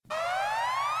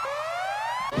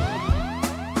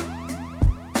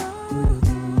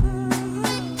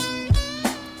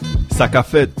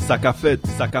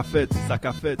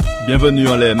Bienvenue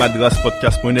en les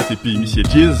madraspodcast.net et puis Monsieur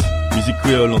Jizz, musique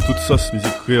créole en toute sauce,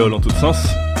 musique créole en tout sens.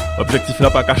 Objectif là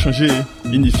pas qu'à changer,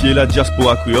 unifier la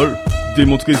diaspora créole,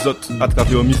 démontrer aux autres à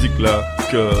travers la musique là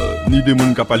que ni des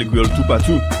monde qui parlent créole tout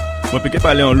partout. Moi peux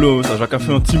parler en l'eau, ça j'ai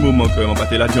fait un petit moment que m'a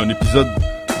pas là dit en épisode.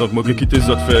 Donc moi peux quitter les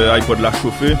autres faire iPod la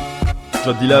chauffer.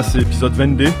 Je dis là c'est épisode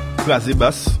 22, phrase et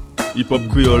basse. Hip-hop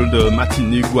créole de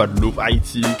Martinique, Guadeloupe,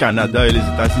 Haïti, Canada et les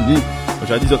États-Unis.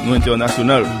 J'ai dit autres nous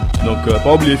international. Donc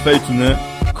pas oublier faire tourner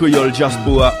créole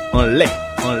diaspora en lait.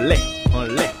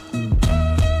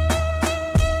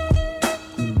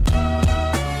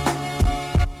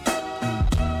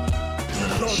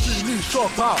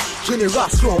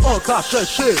 Génération en cas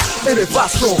cherché,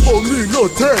 élévation,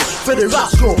 communauté,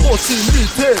 fédération,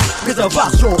 continuité,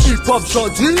 préservation, hip-hop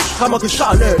jodi, pas manquer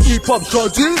chalet, hip-hop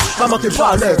jodi, pas manquer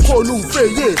balai, faut nous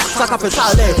veiller, ça qu'a fait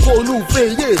talent, faut nous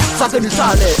veiller, ça c'est du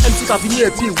talent, MC Cavigné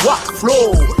puis Wack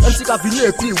Flow, MC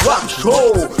Cavigné puis Wack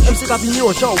Show, MC Cavigné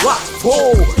en Jean Wack Go,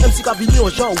 MC Cavigné en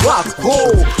Jean Wack Go,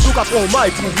 nous capons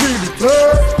Mike pour militer,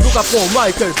 nous capons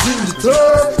Mike dignité,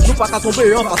 nous pas qu'à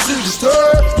tomber en facilité,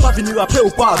 pas venir après ou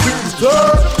pas habilité.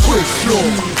 Pression,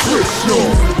 pression,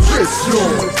 pression,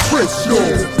 pression,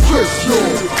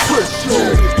 pression,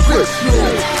 pression,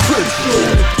 pression,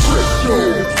 pression,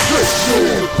 pression,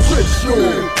 pression,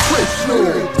 pression, pression,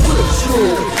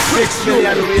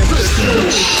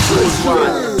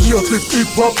 pression, trip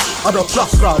hip-hop, à la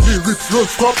place là, lyrics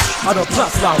non-stop, à la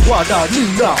place là, Wada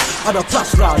Nina, à la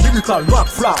place là, lyrical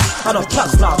McFly, à la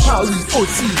place là, Paris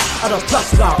aussi, à la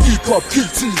place là, hip-hop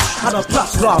Kitty, à la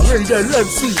place là, Raydel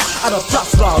MC, à la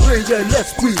place là, Raydel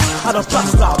l'esprit, à la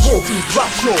place là,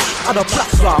 motivation, à la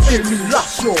place là,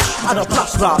 émulation, à la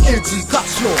place là,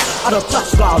 éducation, à la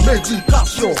place là,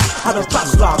 médication, à la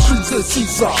place là, criser si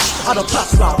ça, à la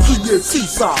place là, crier si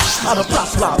ça, à la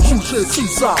place là, bouger si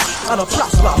ça, à la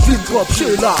place là, hip-hop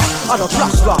c'est là, à la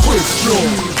place là, pression,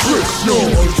 pression,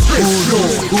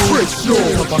 pression, pression,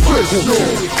 pression,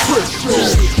 pression,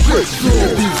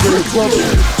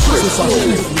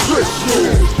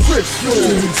 pression,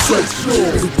 c'est ça,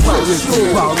 pression,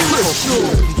 pression,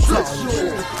 pression.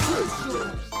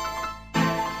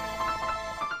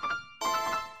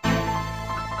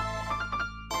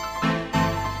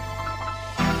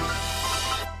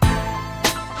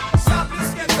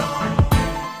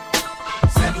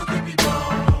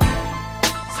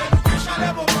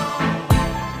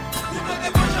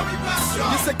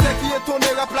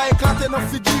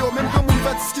 Même quand on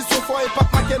fait discussion, faut pas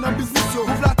paquer dans business.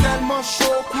 Ouvre la tellement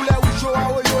chaud, couleur ou chaud à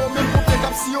oyo. Même pour les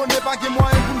cap si on n'est pas que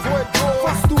moyen pour nous voir trop.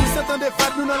 Force tout, c'est un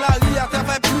défaite, nous dans la rue, à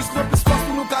travailler plus, non plus force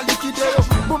pour nous qu'à liquider.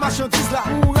 Bon marchandise là,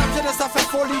 ou la jeunesse ça fait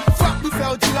folie. Frappe, lui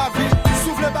faire dire la vie.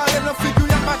 Souffle les barrières, nos figures,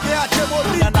 y'a pas qu'à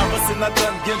démolir. Y'en a passé notre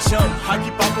donne, bien chum.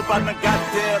 Haki pas nous pas dans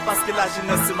gâter, parce que la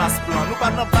jeunesse c'est masse plan. Nous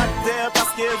pas dans bâter,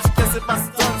 parce que éduquer c'est pas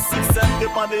stun. Succès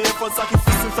dépend des efforts,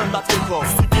 sacrifice, nous faisons battre fort.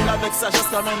 Si bien avec sagesse,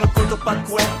 quand même, nous comptons pas de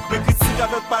quoi. Mais critique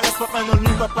avec paresse, pas faire nos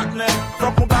nuits, pas partenaire.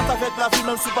 Faut qu'on batte avec la vie,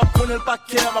 même si pas prenez le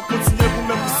paquet. On va continuer pour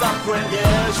même pour ça,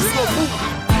 yeah, jusqu'au bout.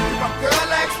 Pas que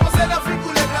elle a exposé la vie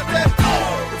couler de la tête.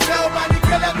 Faire au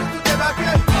maniquer, là, nous tout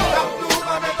débarquer. Nous, on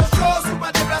va mettre aux choses, ou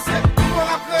pas déplacer. Pour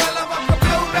après, elle va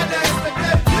couper ou bien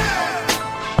respecter.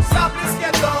 Ça, plus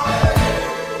qu'elle donne.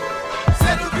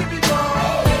 C'est nous qui vivons.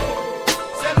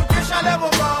 C'est nous qui chaleur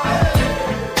au vent.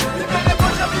 Les belles les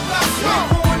bonnes vibrations.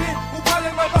 Ou pas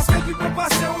les mains parce que tu peux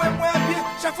passer, ouais, moi, bien.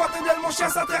 Chaque fois que t'es mon chien,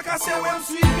 ça tracasse, ouais, me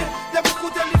suit bien. Y'a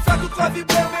beaucoup de lui faire toute la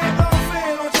vibrer, mais enfin,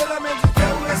 l'on la main du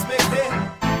cœur, respecter.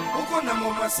 Ou qu'on a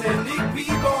mon c'est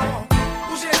liquide, bon.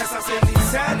 Pour gérer ça, c'est liquide,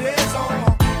 c'est raison.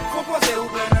 Faut poser ou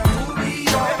bien un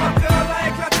tourbillon. Et ma cœur là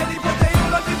éclaté, liberté, ou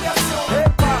la diversion.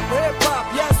 Hip-hop,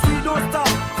 yes, we don't stop.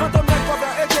 Fantôme de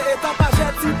cover, et t'as pas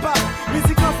jet, hip-hop.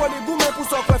 Musique en folie, goût, mais pour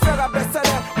son préfère à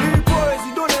best-seller. Lui,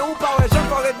 poésie, donner ou pas, ouais, j'en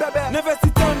ferai bébé.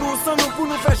 N'investissons nous, sans nous, pour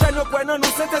nous faire gêner, nous, quoi, non,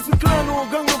 nous, c'est un clan, nous,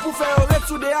 gang, nous, pour faire rêve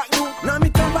sous des actes, nous. N'a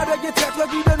mis tant pas de guettre, le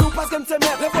guide, nous, parce que m'sais,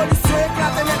 mec, révolution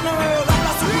éclate, et maintenant, la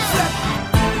place où vous faites.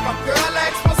 Ma cœur là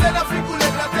exposé, la vie couler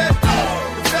de la tête.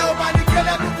 Faire au maniquer,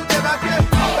 là, nous tout débarquer.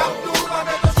 Partout, on va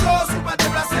mettre aux choses, ou pas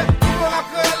déplacer. Pour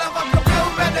après, elle va couper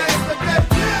ou bien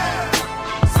respecter.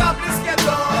 Ça, plus qu'elle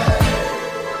donne.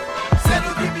 C'est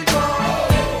nous qui vivons.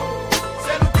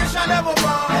 C'est nous qui chaleur au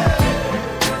vent.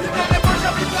 Les belles les bonnes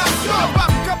vibrations.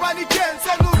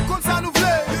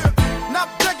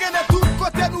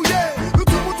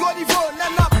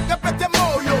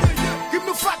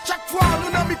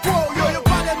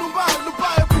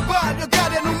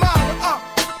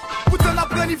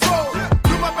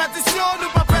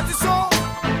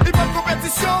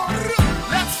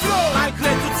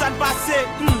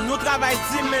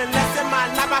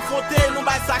 affronter, nous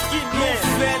bail ça qui bien.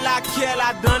 Nous fait la qui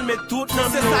la donne, mais tout non.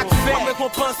 C'est ça qui fait. On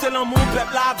récompense l'amour,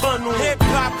 peuple avant nous. Et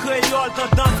pas créole,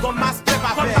 tendance comme master pas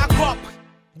fait. Comme pas cop.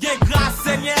 Gen grâce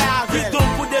Seigneur avec donc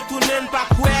pour détourner pas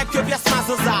quoi que pièce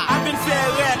mazoza a bien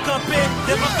fait camper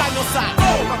devant camion ça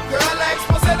Que la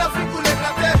exposé dans fric pour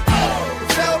l'éclater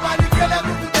c'est au maniquer là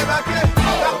nous tout débarquer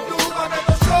partout on est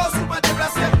aux choses ou pas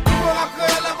déplacer pour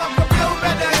après la va camper ou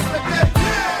bien respecter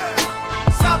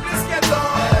sans plus que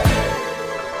donc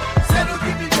c'est nous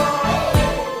qui vivons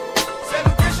c'est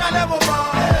nous qui chaleur moment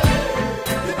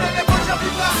nous tenons bonne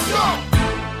vibration.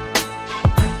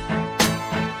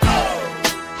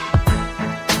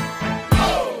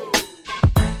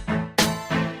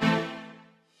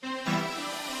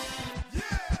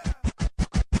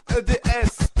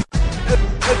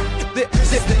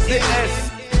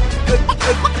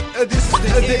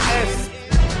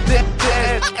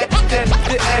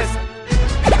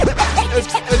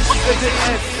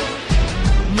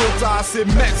 Nota c'est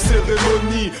mec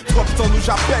cérémonie. Trop temps nous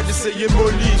j'appelle essayer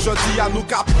molly. Je dis à nous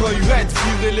qu'à prendre red.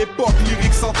 Virer l'époque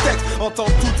lyrique sans texte. Entend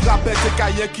tout rappel et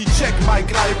cahier qui check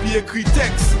Mike là et puis écrit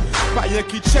texte. Pas rien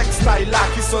qui check style là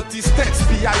qui sortit texte.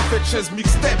 Puis y'a fait chaise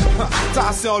mixtape.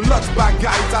 T'as c'est en l'autre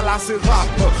bagaille. T'as là c'est rap.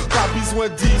 Pas besoin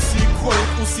d'ici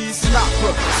chronique ou si snap.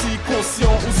 Si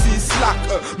conscient ou si slack.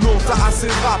 Non t'as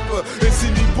assez rap. Et si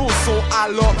ni bon son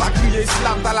alors pas crier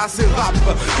slam. T'as là c'est rap.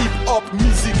 Hip hop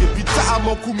musique. Et puis t'as à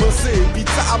m'en commencer. Et puis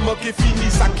t'as à manquer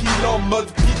fini. Ça kill en mode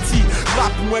pity.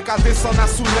 Rap moins qu'à descendre à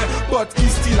soulet. Pot qui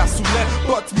style à soulet.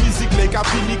 Pot musique les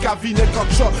cabines. Cabine quand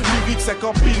chaud. Lyrique c'est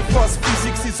qu'en pile force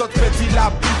physique. Si ça petit la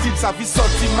petite, sa vie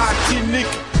sortie matinique.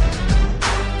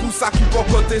 Tout ça qui peut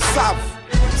côté savent.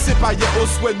 C'est pas hier au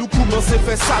souhait, nous commencer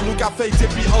faire ça, nous qu'a fait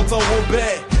depuis en temps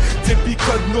Robert. Depuis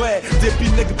code Noël, depuis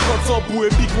nègre prend tambour et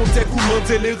puis comptait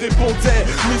commander les répondait.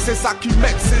 Mais c'est ça qui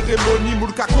mec cérémonie,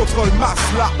 moulka contrôle masse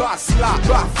là, basse là,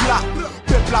 baf là.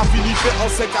 Peuple la fini fait en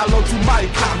sec allant tout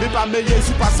Mike là. Mais pas meilleur,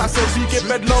 si pas ça c'est vie qui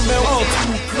pète l'en mais en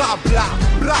tout crabe là,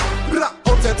 bra, bra.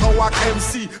 En tête en wack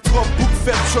MC, trop book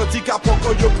faible, chodi capon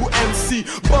koyo pour MC.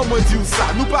 Bon moi dis ça,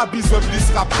 nous pas besoin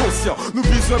plus rap conscient. Nous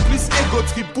besoin plus ego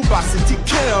trip pour passer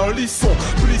ticket en lisson.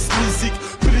 Plus musique,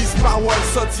 plus parole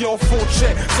sorti en fond de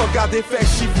chèque. Sans garder fait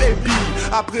chiffre et billes.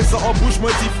 À présent en bouche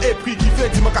moi dis et prix qui fait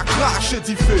dis moi qu'à cracher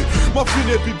du feu. Moi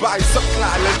fini puis bye soc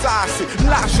là, l'état c'est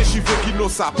lâcher chiffre qui n'ont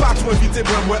ça. Pas trop inviter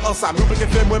moi ensemble, nous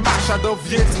préférons faire moi marche à dans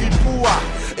vieux tripoua.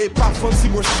 Et pas fun si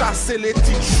moi chasser les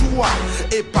tics choix.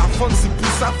 Et pas fun si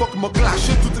pour ça faut que moi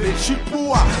clasher toutes les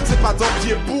chipoua. C'est pas dans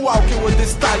pied bois ok ouais des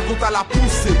styles quand t'as la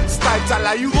poussée. Style t'as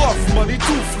la Europe, money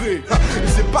tout frais.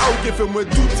 C'est pas ok fait moi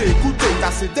douter, écoutez,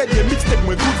 t'as ces derniers mixtapes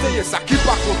moi goûter. Et ça qui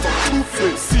pas content tout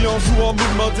fait. Si on joue en nous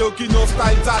demander au qui non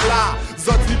style t'as là.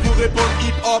 Zot li pour répondre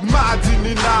hip hop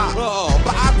madinina. Oh,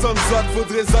 pas attendre zot,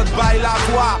 faudrait zot bail la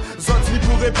voix. Zot li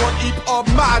pour répondre hip hop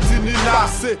madinina.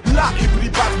 C'est là il plie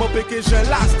pas mon péché j'ai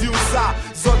l'as dit ça.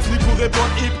 Zot li pour répondre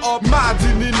hip hop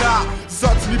madinina.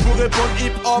 Zot li pour répondre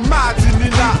hip hop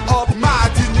madinina. Hop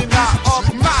madinina, hop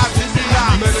madinina.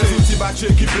 Mais les outils batchés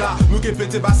équipe là, nous qui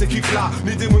pété basse équipe là.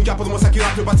 Ni des mouns qui apportent moi ça qui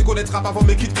rappe, le parti connaîtra pas avant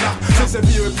mes kits là. C'est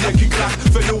vieux et bien qui claque.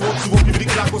 Fais le rock sur vos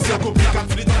publics là, qu'on s'est compliqué.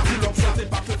 Flit dans la plus longue, chantez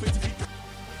pas que petit.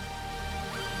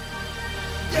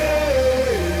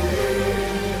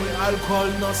 Alcool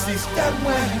dans système,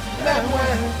 mais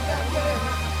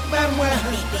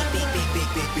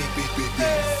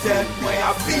c'est moi à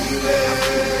virer,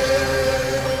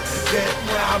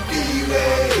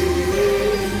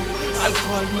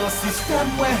 alcool dans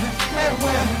système,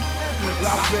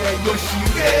 la paix yo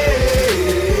chiré,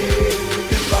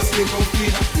 parce que nous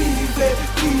fit vivre,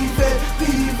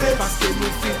 parce que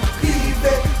nous fit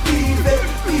vivre,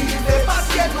 parce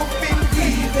que nous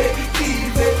fit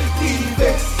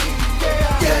vivre.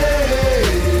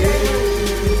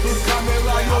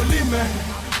 Caméra yo lime,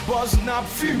 boss nap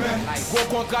fume, gros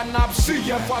contrat nap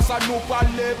suye, face à nous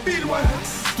parler pile loin,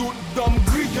 tout d'homme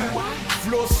grillé,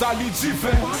 flow sali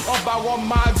divin, en bas on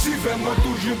m'a divin, moi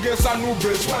toujours que ça nous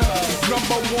besoin.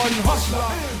 Number one hustler,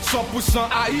 100%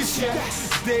 haïtien,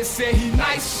 they say he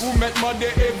nice, ou maintenant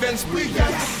des events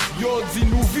brillants. Yo dit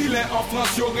nous vilains, en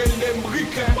France y'aurait les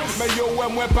briquins, mais yo ouais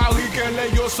moi pariquin, les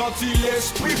yo senti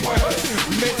l'esprit moi.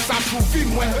 Mais ça trouve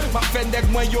moi, ma fait nèg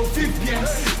moi yo vive bien.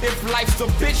 If life's a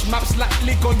bitch, map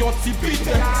slightly quand yon tipite.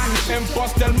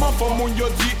 Impose tellement pour mon yo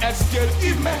dit est-ce qu'elle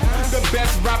y met. The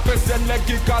best rappers c'est les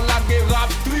qui calage rap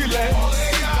thriller.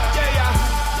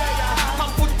 Ma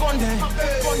foot connaît, ça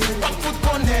y est, mais ma faux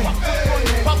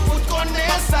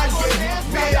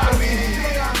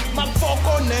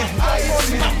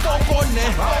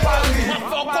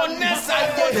connaît, ça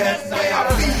y est,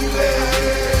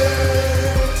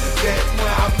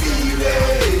 Laisse-moi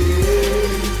virer,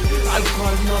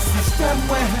 système,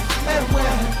 ouais.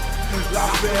 La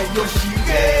paix, yo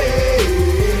chiré.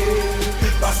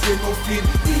 Parce que nos filles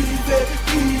vivent.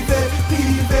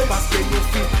 Parce que nos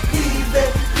filles vivent.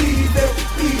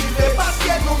 Parce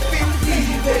que nos filles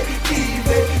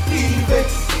vivent.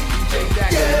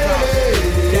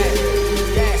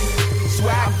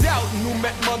 Swagged out, nous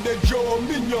maintenant des Joe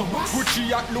Mignon. Gucci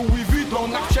ak Louis Vuitton,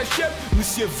 n'a cherché,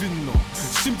 monsieur Vinon.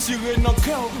 Si m'tire dans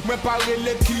cœur, moi parler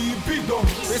l'équipe bidon.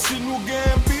 Et si nous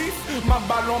gagne pif, ma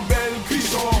ballon belle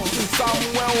cuisson. Ça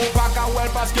moi on va kawel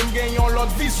parce que m'gagnons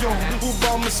l'autre vision. Ou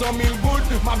bon 100 000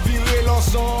 gouttes, ma viré l'en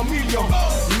 100 millions.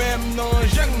 Même non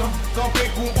jeune, campé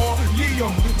coup en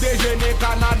Lyon. Déjeuner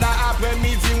Canada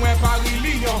après-midi, ouais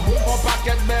Paris-Lyon. On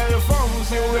paquet belle femme,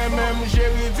 c'est vrai même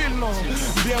Géry-Ville non.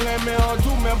 Bien aimé en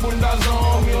tout, mais pour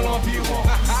d'argent, mais l'environ.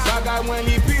 Bagay moins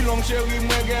li pilon, chéri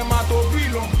moins gen mato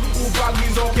pilon. Ou pas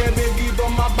grison kebe guidon,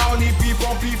 ma barni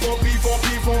pifon.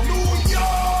 New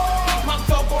York, ma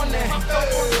fait connaît,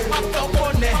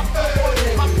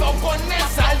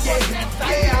 ça y est.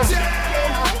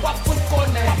 Wapou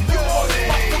connaît,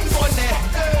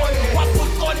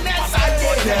 ça y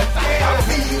est.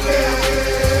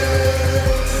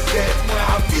 Get-moi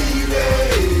à virer.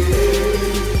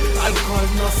 Alcool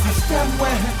dans système,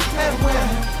 ouais.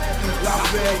 La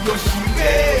paix, yo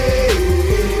chiré.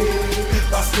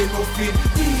 Parce que nos filles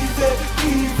vivent.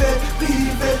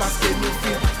 Parce que nos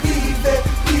filles vivent.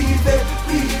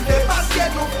 Parce que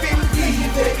nos filles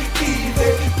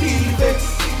vivent.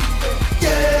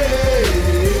 Yeah.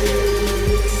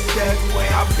 Get-moi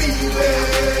à virer.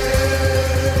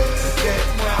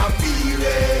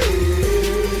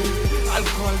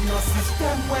 Alcool dans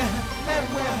système, ouais.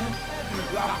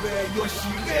 La paix, yo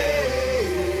chiré.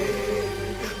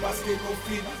 Parce que nos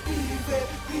filles vivent.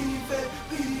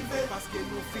 Parce que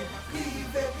nos filles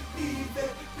vivent.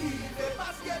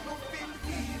 Parce que nos filles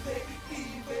vivent.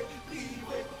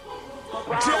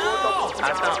 Attends,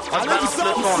 on balance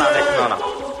le son avec Nana.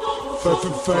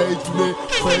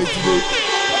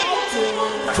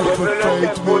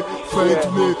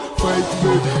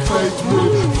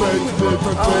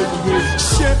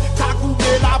 Chien, t'as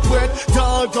coupé la pointe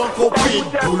dans ton copine.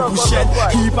 Boule bouchette,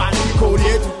 qui va lui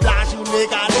coller toute la journée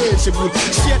galée. C'est boule.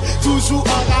 Chien, toujours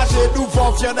enragé, nous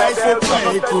vont viens d'aller c'est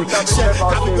très cool. Chien,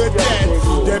 avec le tête,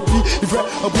 depuis, il fait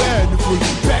un brin de boule.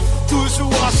 Bref,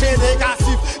 toujours enchaîné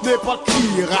négatif, n'importe qui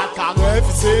rate. Car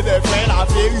c'est de faire la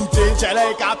vérité, j'ai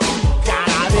les capis.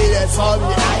 Canadé, les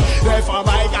sommiers, les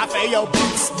femmes qui a fait un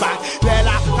beat back. Les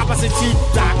là, t'as passé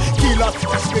tic-tac, qui l'autre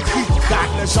cache le cric-crac.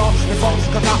 Les gens, les femmes,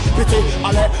 quand t'as pété,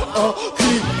 allez, un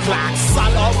clic-clac.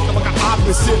 Salope, t'as pas qu'à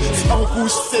apprécier, si on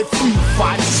couche, c'est free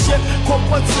fight. Chien,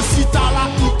 comprendre ceci, t'as la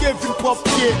pique, vu le propre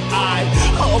pied, aïe.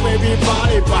 Oh baby,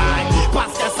 bye,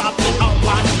 parce que ça fait un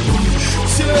panique.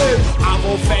 Tiens,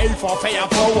 avant fait, il faut faire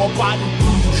avant un panique.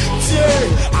 Tiens,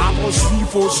 avant je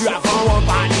faut jouer avant un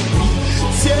panique.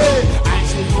 Tiens,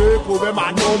 j'ai le problème à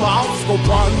nos mouths,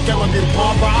 comprendre qu'on est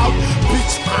pas mal.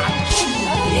 Bitch, I kill.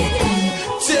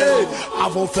 Tiens,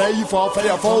 avant fait, il faut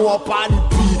faire avant un panique.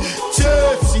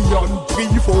 Tiens, si on prie,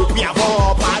 il faut prier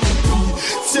avant un panique.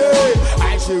 Tiens,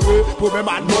 j'ai le problème à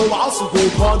nos mouths,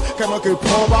 comprendre qu'on est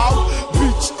pas mal.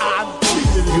 Bitch, I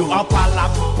kill. You en parle la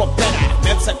pour better,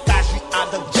 même cette tâche.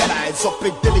 The Jedi, so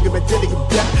big dilly, mais dilly,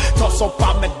 bien. T'en sont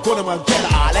pas mettre go de mon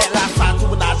Jedi. Les là, ça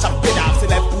tout n'a jamais là. C'est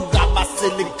les bougas,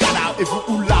 c'est les canards. Et vous,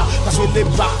 ou là, t'as joué les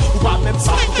bras. Ou pas même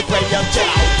ça, pour te payer un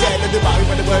Jedi. Ok, le débat, il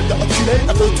va devoir te enculer.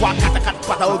 T'as 2, 3, 4, 4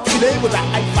 pattes à enculer. Vous avez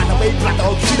un patte à way, plate à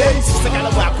enculer. Si c'est qu'à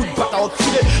la voix, coup de patte à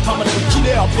enculer. Comment on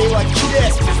enculer, on fait enculer.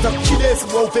 C'est enculer, c'est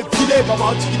moi, on fait piler.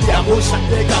 Maman, tu dis, à gauche, chaque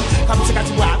dégât. Comme c'est quand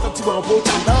tu vois, quand tu vois un beau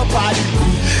chat, non, pas du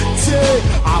tout. Tiens,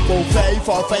 à mon fait, il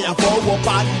faut faire avant, ou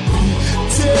pas du tout.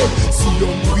 Si on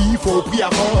prie, faut prier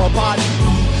avant un panique.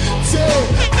 J'ai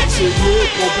le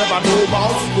problème à nos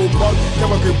mouths, nos potes,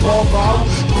 comme un bon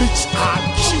bitch, I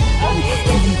kill.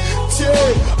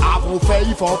 Avant fait,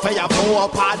 il faut faire avant un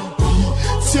panique.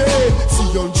 Si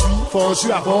on juit, faut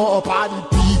jouer avant un panique.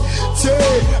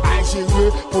 J'ai le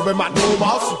problème à nos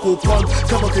mouths, comprendre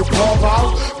comme un bon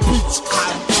bitch,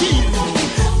 I kill.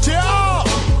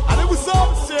 Allez vous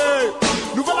sommes,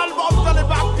 nouvel album dans les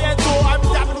bacs bientôt, I'm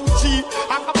Davinucci.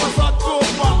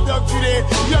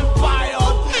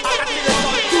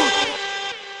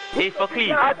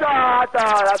 Attends.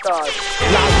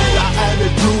 La haine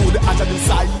est lourde, attendez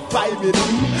ça, il paye mes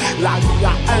nous. La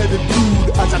haine est lourde,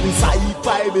 attendez ça, il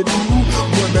paye mes nous.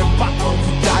 Moi-même pas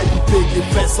envie d'aller qui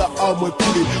fait ça en moi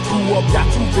poulet. Pour bien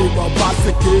trouver mon passe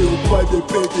que au point de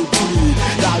péter poulet.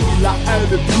 La haine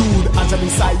haine blood, a jamais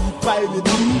ça y paille de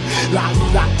nous. La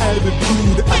haine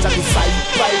blood, a jamais ça y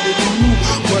paille de nous.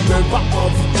 Moi-même pas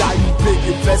envie d'aller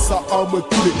et faire ça en me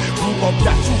couler. Pour en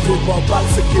cacher mon balle,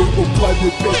 c'est que au point de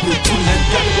péter tout. Un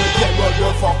gars de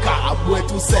game for car, moi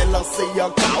tout c'est lancé en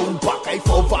cas ou pas qu'il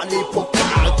faut valer pour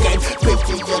car. Game,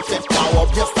 péter y'a fait power,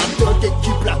 bien ça donne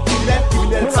équipe la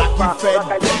criminelle, ça qui fait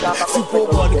si pour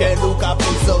moi qu'elle nous cap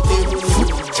sauter nous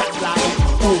chat là.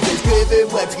 Ou escrever,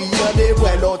 moi trionner,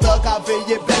 moi longtemps qu'à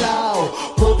veiller bella.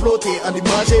 Comploter, en y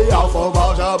manger, enfant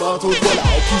manger avant tout voilà.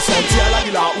 Qui sortit à la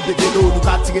villa ou des vélos, nous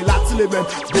qu'a tiré là tous les mêmes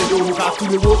vélos, nous qu'a tous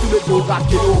les mots, tous les beaux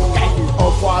raquelos.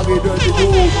 Enfoiré de vélo.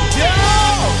 Yeah!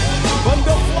 Bande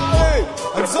d'enfoirés!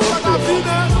 Elles sont pas la vie,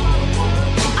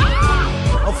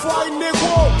 enfoiré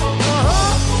négro!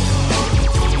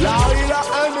 Là, il a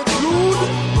un de clown.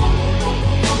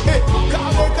 Eh,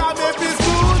 carré,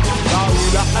 biscuit. Là,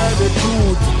 il a un de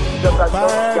clown. Pas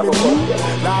un de clown.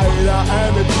 Là, il a un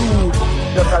de clown.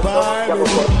 Pas un de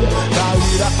clown. Là,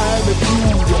 il a un de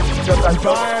clown.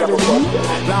 Pas un de clown.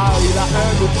 Là, il a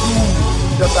un de clown.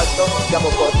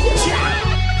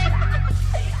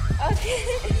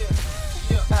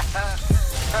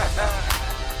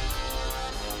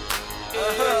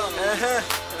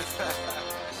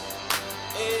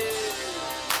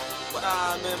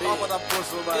 Ah, man, why would I push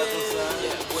somebody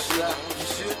you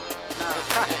should?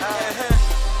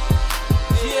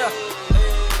 Yeah.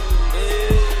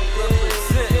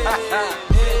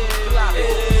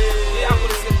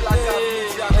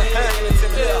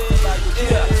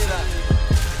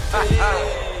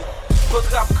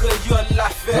 Votre rap créole l'a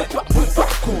fait.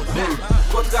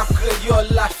 Votre rap créole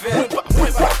l'a fait.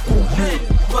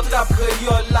 Votre rap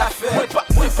créole l'a fait.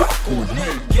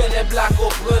 Quel est black au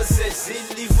princesse,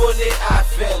 il volé à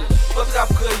faire. Votre rap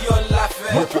créole l'a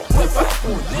fait.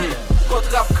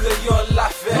 Votre rap créole l'a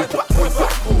fait.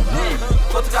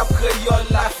 Votre rap créole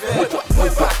l'a fait.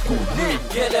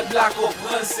 Quel est black au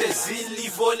princesse, il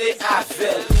volé à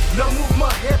faire. Le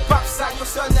mouvement hip-hop, ça y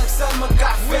sonne seulement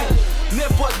qu'à faire.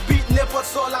 N'importe beat, n'importe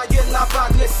son la gueule, la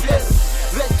vague, les ciels.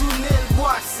 Retourner le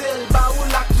bois, sel, bah ou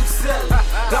la toute seule.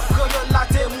 La créole la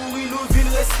t'es mourir, nous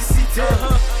vînes ressusciter.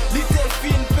 L'idée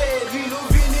fine, péri, nous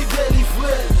vînes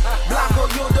délivrer. Black au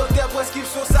yo, docteur,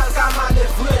 prescription son sale, comme les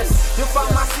vrais. Yo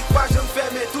pharmacie, quoi, je me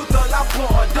ferme tout dans la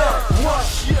bande.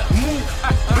 Wash, mou,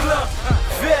 blanc,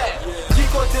 vert. Qui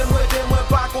côté moi,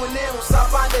 pas qu'on est, on sait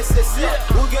pas nécessaire.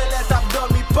 Ou gueule est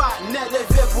abdomi, pas, n'est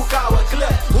levé pour qu'à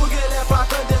clair. Ou gueule est pas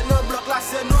tendé, non bloc là,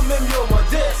 c'est nous-mêmes yo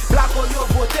modé. Black au yo,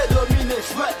 beauté, dominé,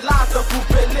 chouette, là, t'en pour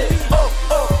peler. Oh,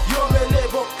 yo mêlé,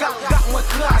 bon, garde-moi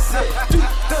classé. Tout le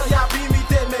temps, y'a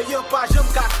imité, mais yo pas, j'aime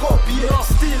qu'à copier.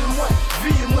 Style, moi,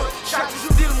 vie, moi, chaque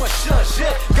jour, style, moi,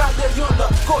 changer. Gardez yo de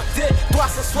l'autre côté,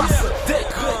 360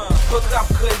 degrés. Votre rap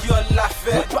créole l'a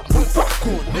fait.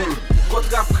 Votre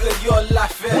rap créole l'a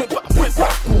fait.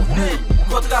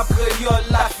 Votre rap créole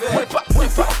l'a fait.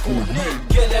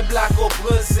 Quel est black au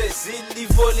princesse, il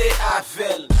volé à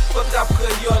faire. Votre rap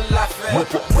créole l'a fait.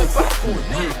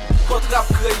 Votre rap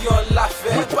créole l'a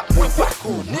fait.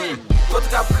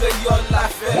 Votre rap créole l'a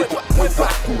fait.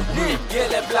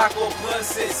 Quel est black au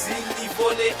princesse, il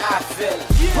volé à faire.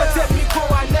 Votre micro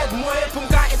à l'aide, moi, pour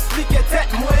m'ka expliquer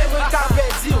tête, moi, m'ka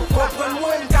dire,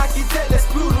 comprenez-moi, m'ka quitter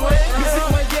l'esprit loin. Musique,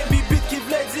 moi, y'a bibite qui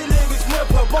voulait dire, les riches, moi,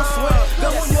 prends bon soin.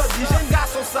 Dans mon yo dit, jeune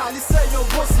garçon sali, c'est un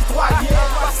bon citoyen.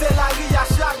 Passer la rue à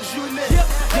chaque journée.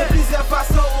 Y'a plusieurs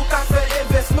façons où qu'a fait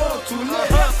investissement tourner.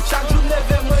 Chaque journée,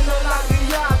 vers moi, dans la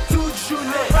rue à toute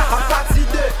journée. À partir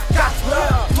de 4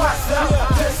 heures, 3 heures,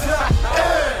 2 heures,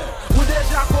 1. Ou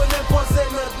déjà connaît penser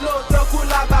notre lot, tant qu'on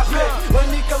l'a babé.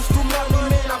 When it comes to money,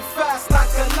 man, I'm fast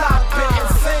like a latte.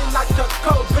 Insane like a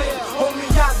Kobe.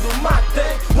 Homie, I do my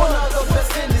thing. One of the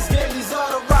best in this game, these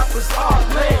other rappers are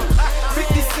lame.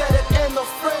 50 said it ain't no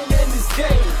friend in this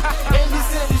game. In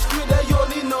this industry, they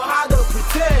only know how to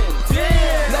pretend.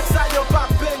 Next time you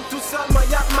pop in, tout seulement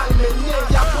y'a malmené.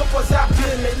 Y'a proposé à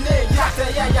bien mener.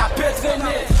 Y'a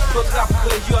pétrené. Votre rap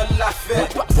créole l'a fait.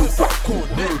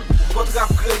 Votre rap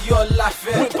créole l'a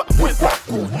fait.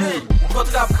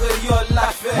 Votre rap créole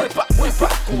l'a fait.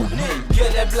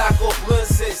 Quel est black au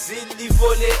princesse, il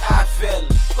volé à faire.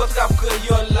 Votre rap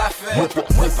créole l'a fait.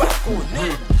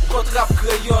 Votre rap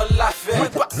créole l'a fait.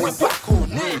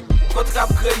 Votre rap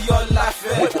créole l'a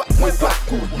fait.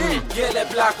 Quel est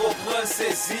black au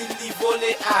princesse, il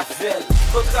volé à faire.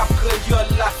 Votre rap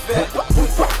créole l'a fait.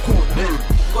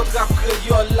 Votre rap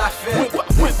créole l'a fait.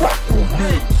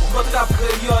 Votre rap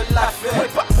créole l'a fait.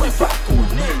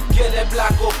 Quel est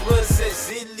black au princesse,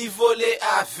 il volé à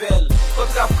faire.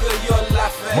 Votre rap créole l'a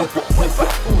fait.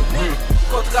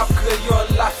 Votre rap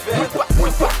créole l'a fait.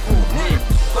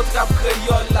 Votre rap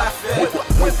créole l'a la fête.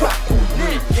 Mwen pa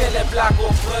kouni, gen les blagues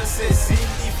au prend saisi,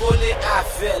 niveau les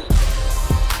affaires.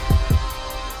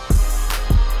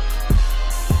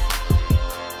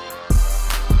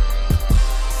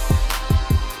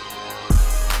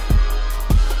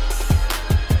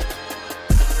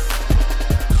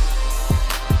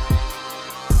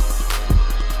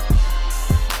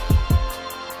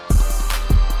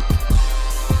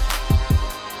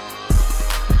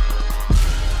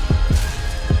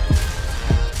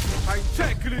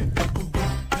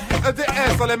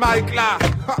 EDS dans les mics là,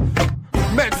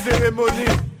 maître cérémonie.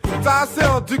 Ça c'est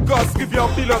un du gosse qui vient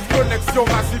pilote connexion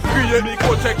massive crier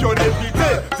micro-check yon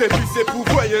évité. Depuis c'est pour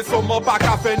voyer son man pas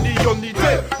qu'à faire ni yon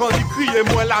idée. Quand il crier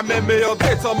moi la même meilleure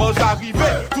tête sans mange arrivé.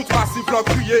 Tout massif l'en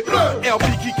crier, RB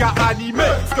qui qu'a animé.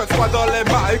 Ce que soit dans les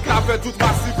mics là fait tout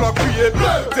massif l'en crier.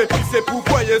 Depuis c'est pour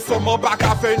voyer son man pas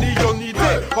qu'à faire ni yon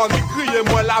idée. Quand il crier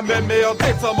moi la même meilleure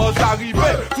tête sans mange arrivé.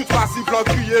 Tout massif l'en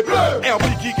crier, RB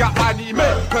qui qu'a animé.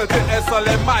 EDS dans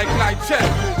les mics là check.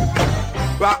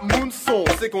 Bah Moonson,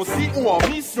 c'est qu'on si ou en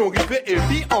mission, rivé et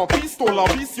vie en piston,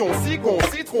 l'ambition, si gon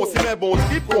citron, si mais bon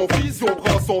trip, confusion,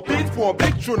 prend son pit pour un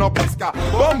big jaune en pisca.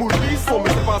 Bon moule lisson,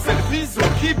 mais c'est pas cette vision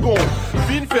qui bon.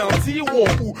 Vin fait un tiron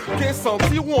ou qu'est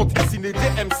senti ou on dessine des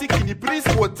MC qui n'y plissent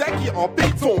au tech qui en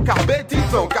piton, car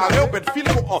béditon, carré au bête fil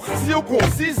en si au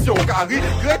concision, car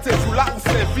regrette tout là où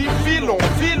c'est filon.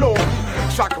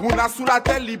 Chaque monde a sous la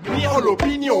tête libre ni en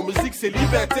l'opinion. Musique c'est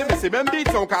liberté, mais c'est même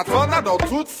beat en 4 ans dans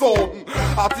toute son.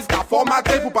 Artiste à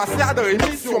formater pour passer à de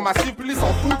émission massive, plus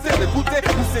en fouter, d'écouter,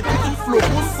 ou c'est tout flow,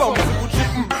 ou sans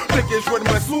musique, fait que jouer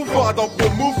moins souvent dans gros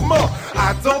mouvements.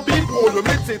 Attends, bibro, le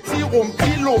métier tiro,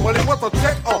 m'dilo, moi les voix t'en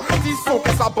check en tisson, que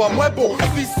ça bat moins bon,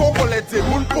 frisson, qu'on les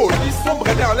démoule, polisson,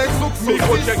 brenner les autres,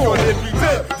 micro-check en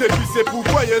évité. Depuis c'est pour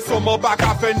voyer son man bac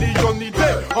à faire ni yon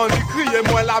idée. On y criait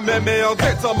moi la même meilleure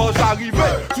tête, sans mange arrivé.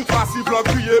 Tout massif blanc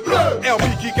crié,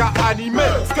 RB qui qu'a animé.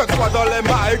 Ce que toi dans les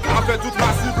mics, a fait tout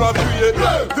massif blanc crié.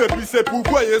 Depuis c'est pour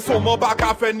voyer son man bac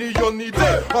à faire ni yon idée.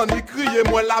 On y criait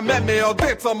moi la même meilleure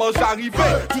tête, sans mange arrivé.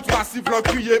 Tout massif blanc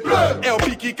crié,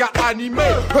 RB qui qu'a animé.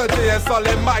 EDS dans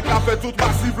les mics, a fait tout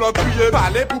massif blanc crié.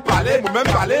 Parler pour parler,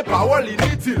 moi-même parler, parole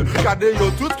inutile. Gardez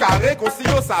yo tout carré,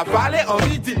 conseillez ça valait en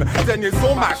rythme. Dernier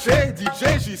son marché,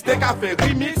 DJ, juste qu'a fait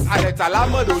remix. Arrête à la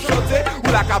mode au chanter,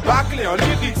 ou la qu'a bâclé en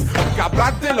lyrics. Qu'a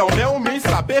batté l'en met au miss,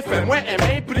 ça peut faire moins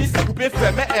aimer plus. Ou peut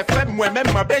faire mes FM, moi-même,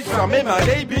 moi ben jamais m'en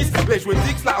labis. Les jouer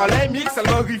Dix là en les mix,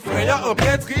 seulement riffrayant, en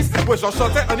bien triste. Moi j'en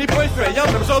chantais en hypo effrayant,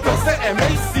 même j'entends c'est aimé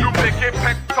ici. Nous péqué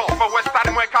pecton, faut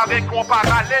Westan moins carré qu'on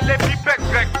parallèle, les pipec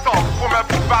recton. Faut même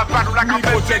pour bavard ou la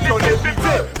capette, on est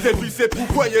évité. Depuis c'est pour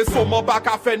voyer son man bac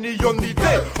à faire ni yon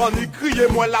idée. On y criait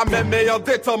moi la même meilleure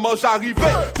tête, en mange arrivé.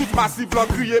 Tout massif l'en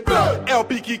crié,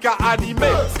 RB qui qu'a animé.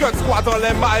 Ce que tu crois dans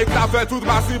les mics, la fait tout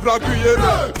massif l'en crié.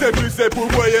 Depuis c'est pour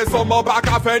voyer son man bac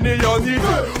à faire ni yon idée.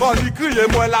 On y criait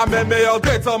moi la même meilleure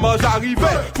tête, en mange arrivé.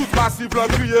 Tout massif l'en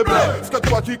crié, ce que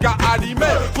toi tu qu'a animé.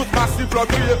 Tout massif l'en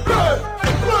crié,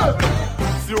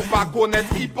 si ou pas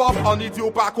connaître hip-hop, on y dit ou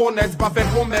pas connaître, pas fait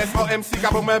promesse. En MC qui a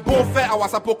vraiment bon fait, à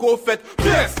ça pour qu'on fait.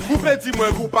 Yes, vous pouvez dire moi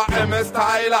vous pas MS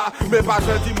style là, mais pas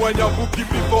je dis moi y'a vous qui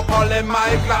plus fort en les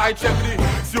mics là, I check li.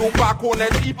 Si ou pas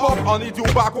connaître hip-hop, on y dit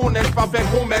ou pas connaître, pas fait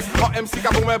promesse. En MC qui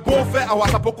a vraiment bon fait,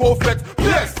 à ça pour qu'on fait.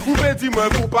 Yes, vous pouvez dire moi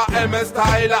vous pas MS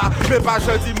style là, mais pas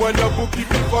je dis moi y'a vous qui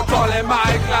plus fort en les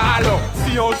mics là. Alors,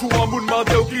 si on joue en bout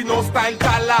demandé ou qui non style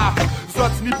t'as là,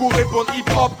 zot ni pour répondre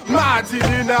hip-hop,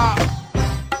 Madinina.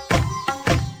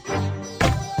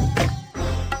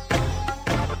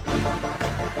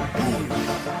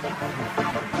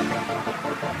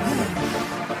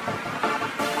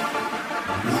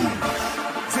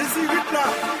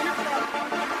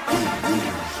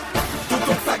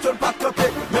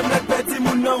 Même les petits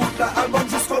moun nan route là, album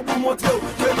jusqu'au bout montré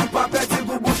que nous pas perdu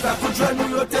goût bouche là, tout jeune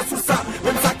nous yoté sous ça,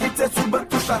 même ça qui était sous bonne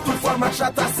touche là, toutefois match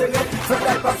à ta serré, fait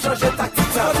d'aille pas changer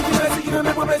tactique ça. Dis qui ne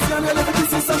met pas baisser en élève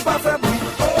qui si sans pas faire bruit.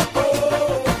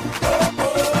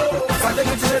 Ça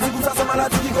dégrède les dit ça c'est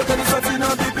maladie qui côté ni sorti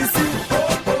dans BBC.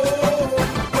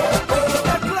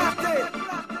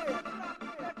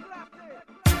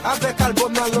 Avec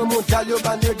album dans le mondial yo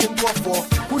bannier game 3 fois.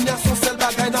 Kounya son seul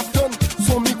bagay n'a ton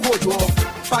son micro d'or.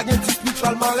 Pas de dispute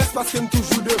palmarès parce qu'il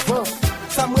toujours devant.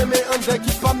 Ça me met André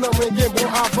qui parle dans mon game bon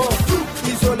avant.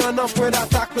 Isolant en point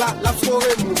d'attaque là, la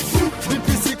soirée mou.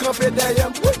 BPC campé derrière,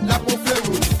 la pompe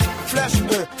mou. Flèche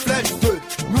 1, flèche 2,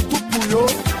 nous tout pouillons.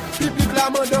 Pipi la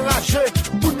main d'enragé,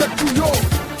 tout notre pouillon.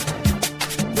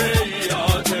 Pays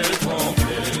a été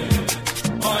trompé,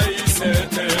 Haïti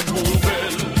s'était prouvé.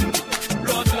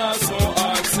 L'autre nation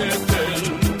accepté,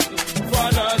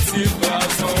 fanatique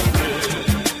rassemblé.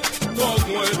 Donc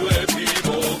moi dois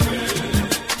pivoter,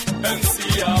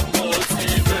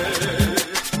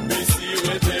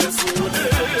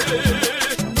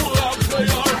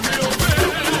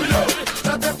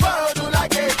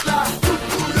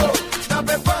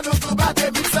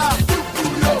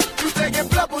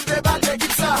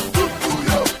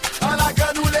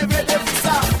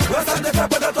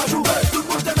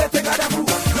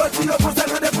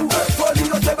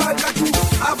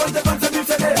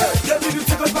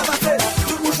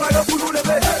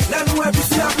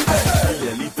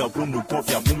 pour nous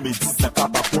confier, pour médecin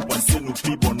capable pour penser nous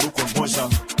plus bon, nous comme bon gens.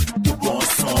 Tout bon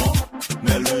sang,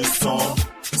 mais le sang,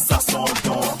 ça sent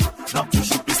don, n'a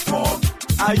toujours plus strong.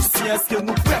 Haïtien, est-ce que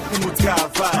nous prêts pour nous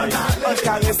travailler? En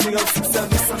carré, c'est un succès,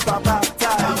 nous sommes pas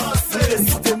bataille. C'est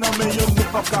récité, non, mais y'en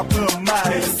n'est pas qu'à prendre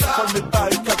mal. Comme les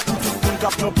barricades, tout le monde qu'à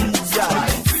prendre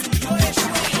pillage.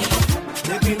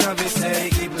 Depuis dans WC,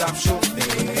 équipe l'a chauffé.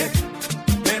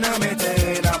 Maintenant,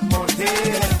 mettez la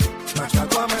montée. Match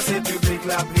a commencé, public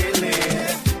l'a brûlé.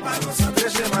 Allons centré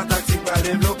chez ma tactique va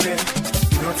développer.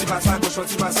 Un petit passe à gauche, un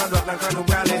petit passe à droite, quand nous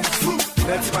brûler.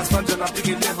 Le petit passe pas de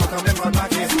l'appliquer, il faut quand même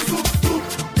remarquer.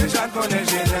 Déjà qu'on est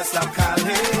jeunesse, la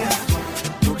calée.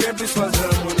 Tout est plus fort de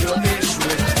mon yo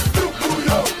échoué. Tout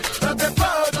boulot, n'en fais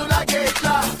pas de la guette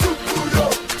là. Tout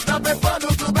boulot, n'en fais pas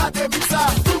de tout battre vite ça.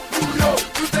 Tout boulot,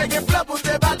 tout est game plan pour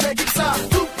te battre vite ça.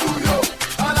 Tout boulot,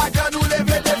 à la gueule nous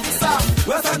lever des vite ça.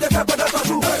 Ouais, ça ne fait pas de ton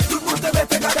jour. Tout le monde te met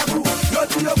tes gars d'abou.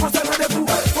 L'autre nous conseille rendez-vous.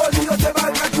 Folie, on te bat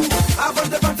le coup. Avant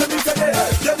de vendre ce musée,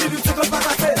 2 minutes, c'est comme pas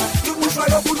passé. Tout le monde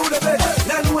choisit pour nous lever.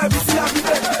 Là, nous, ici, à vivre.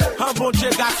 Un bon Dieu,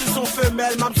 gars, qui sont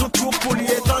femelles, m'a tout pour lui.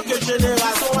 Et tant que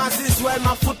génération assise, ouais,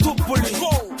 m'a fout tout pour lui.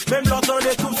 Même l'autre,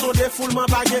 les troupes sont des foulements,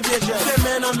 pas de piégeurs. C'est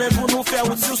maintenant, même pour nous faire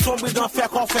aussi sombre d'en faire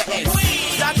qu'on fait.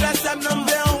 J'agresse, m'en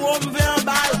vais en haut, m'en vais en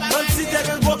balle. Un petit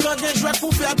terrain, gros, quand des jouets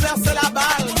pour faire percer la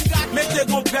balle. Mettez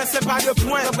gros presse, c'est pas de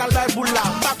point, on va le boule là.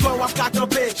 Pas quoi, on va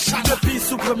camper, depuis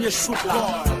sous premier chou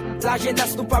là. La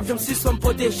jeunesse nous pas si sommes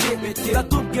protégés. Dans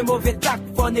tout qui mauvais tact,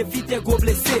 faut éviter gros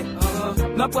blessés.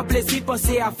 N'a pas plaisir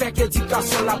penser à faire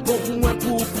éducation là pour vous moins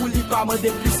pour lui pas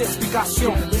demander plus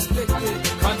d'explications.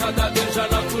 Canada déjà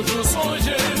l'a toujours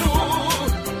songé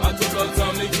nous. À tout le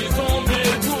temps mais qui tombe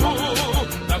tout.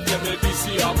 La première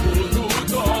ici à pour nous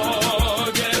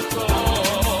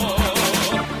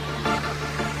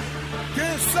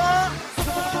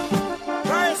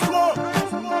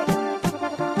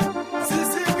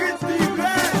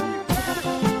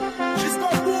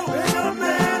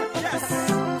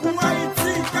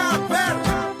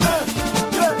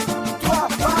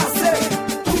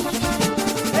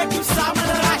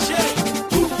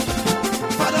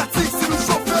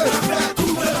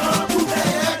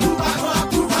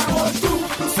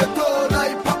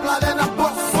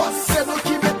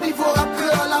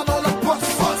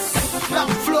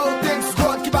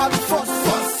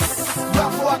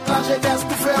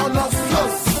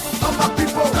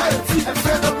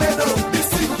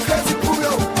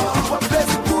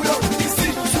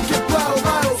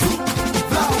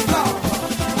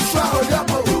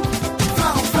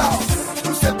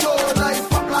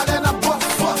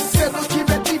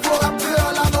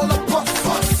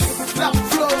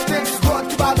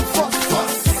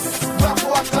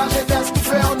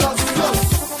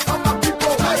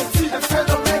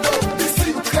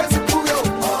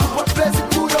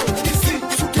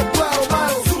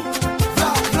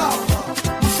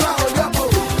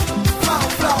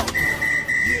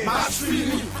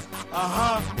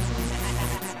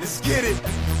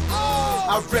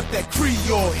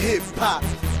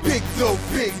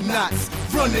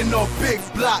running on big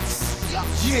blocks.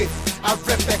 Yeah, I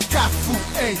rep that Kafu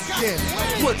ain't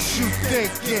what you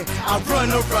thinking? I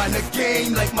run around the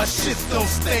game like my shit don't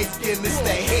stinkin'. It's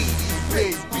that Haiti,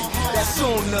 baby, that's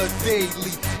on the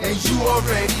daily. And you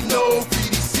already know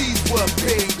BDC's what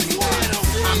baby.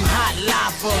 I'm hot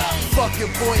lava,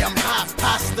 fucking boy, I'm hot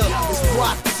pasta. It's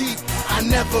guac teeth, I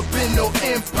never been no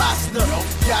imposter.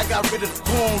 Yeah, I got rid of the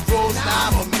cornrows, now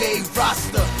I'm a made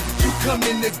roster. You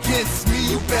coming against me,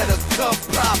 you better come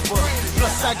proper.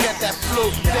 Plus I got that flow,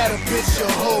 that'll bitch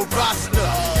your whole roster.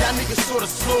 Y'all niggas sorta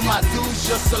slow, my dudes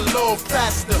just a little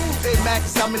faster. Hey man,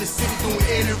 cause I'm in the city doing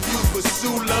interviews with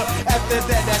Sula. After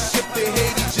that, I shipped to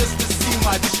Haiti just to see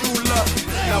my Chula.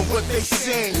 Now what they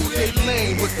saying, who they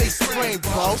lame, what they spraying,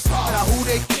 boss. Now who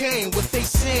they came, what they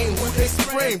saying, who they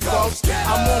spraying, boss.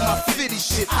 I'm on my 50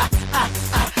 shit,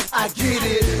 I get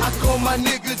it. I call my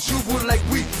nigga Jubal like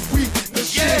we the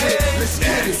shit. Let's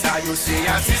get it. Ça yo c'est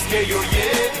artiste que yo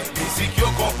yé, musique yo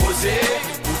composé,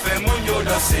 pour faire mon yo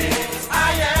danser.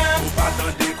 Aïe, ou pas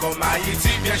attendre comme Haïti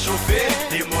bien chauffé,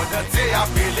 les mondes entiers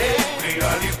appelés,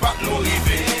 créole hip hop nous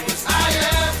rivé.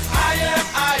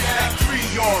 That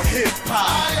Creole hip hop.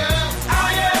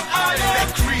 That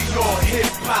Creole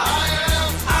hip hop.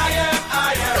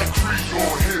 That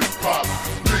Creole hip hop.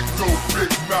 Big dough,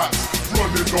 big knots,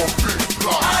 running on big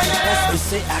blocks.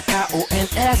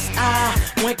 S-E-C-A-K-O-N-S-A.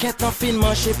 Mwen ket an fin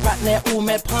manche partner ou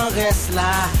men pran res la.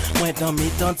 Mwen dan mi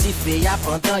tantife ya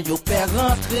pandan yo pe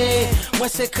rentre. Mwen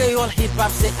se Creole hip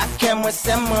hop se ake mwen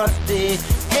se mante.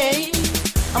 Hey,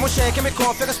 A mon chèque et mes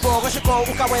comptes, faire sport, je compte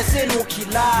ou kawé, c'est nous qui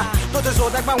l'a. D'autres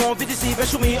autres, avec ma on vit d'ici, ben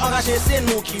choumi, enragé, c'est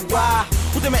nous qui wa.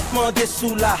 Ou de mettre mon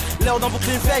dessous là, l'air dans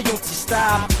boucle, fait yon petit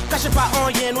star. Cachez pas en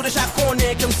rien, nous déjà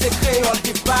connaît comme c'est créole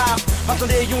qui part.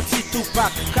 Attendez yon petit tout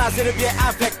pack, caser le bien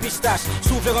avec pistache.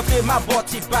 S'ouvre rentrer ma boîte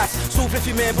qui passe, s'ouvre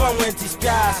fumer, bon, moins 10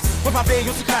 piastres. Moi pas payer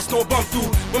yon petit crasse, non, bon tout.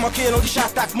 Moi manquer, non, dit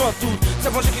chatak, mon tout. C'est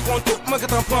bon, j'ai qui compte tout, moi qui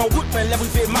t'en prends route, mais lève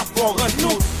rivé, ma bon, rend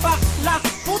tout. Pas là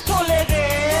pour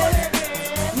tolérer,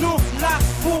 nous là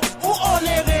pour ou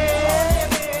honorer.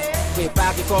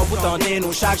 Pas qui faut vous tendre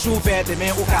nous chaque jour vers des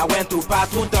mains au cas où tout pas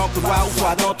tout dans tout droit ou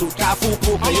soit dans tout cas fou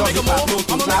pour que y'all get pas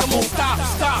tout la fou. Stop,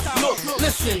 look,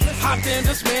 listen, hopped in,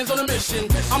 this man's on a mission.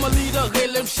 I'm a leader,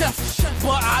 live chef,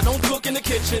 but I don't cook in the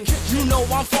kitchen. You know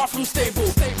I'm far from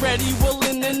stable, ready,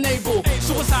 willing, and able.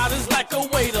 Suicide is like a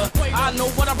waiter, I know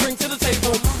what I bring to the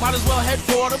table. Might as well head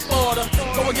for the border,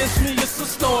 go against me, it's a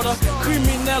slaughter.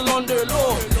 Criminal under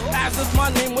law, as if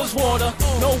my name was water.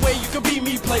 No way you can beat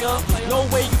me, player, no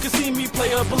way you can see me,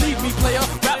 player, believe me, player.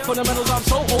 Rap fundamentals, I'm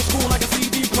so old school like a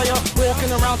CD player.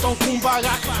 Walking around ton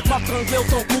kumbarak, m'apprendre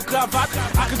ton coup cravate.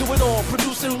 I can do it all,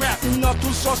 producing rap, not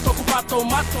tout sauce, ton coup pas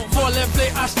tomate. Voler,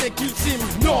 v'lé, acheter, cultime.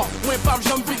 Non, ouais, pas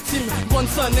j'aime victime. Bonne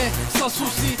sonne, sans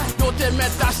souci, yo te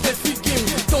mettre d'acheter figim.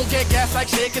 Don't get gas like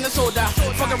shaking a soda.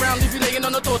 Fuck around, leave you laying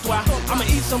on the trottoir. I'ma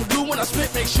eat some glue when I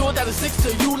spit, make sure that it sticks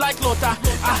to you like Lota.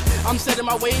 I'm setting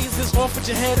my ways, it's off with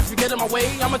your head if you get in my way.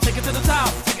 I'ma take it to the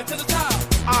top, take it to the top.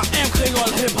 I am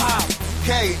Creole Hip Hop.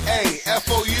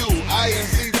 KAFOUINC.com.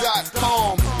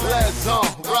 Let's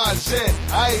Roger,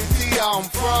 IT I'm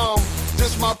from.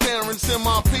 Just my parents and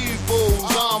my peoples.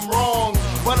 I'm wrong,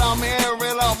 but I'm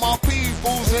airing out my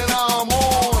peoples and I'm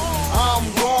on. I'm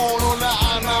going on the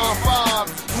I-95,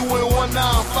 doing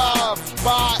 195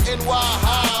 by NY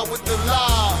High with the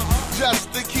lie,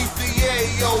 just to keep the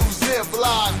AO zip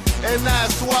locked, and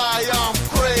that's why I'm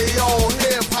Creole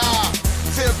Hip Hop.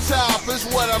 Tip top is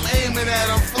what I'm aiming at,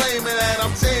 I'm flaming at,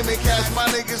 I'm taming cash. My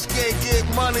niggas can't get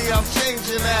money, I'm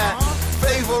changing that.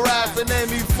 Favor rap in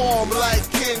any form like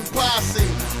King Posse.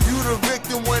 You the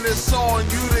victim when it's on,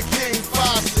 you the King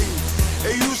Fosse.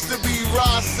 It used to be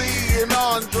Rossi and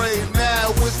Andre,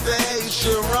 now it's the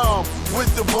Haitian rum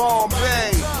with the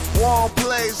Bombay. One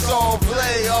place, all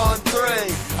play,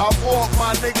 Andre. I brought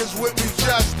my niggas with me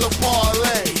just to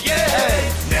parlay. Yeah! Hey.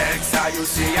 Next time you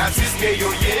see artiste que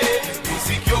yo ye,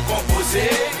 musique yo compose,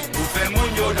 ou fait moun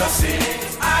yo danser.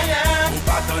 I am. Ou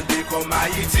pas tendre comme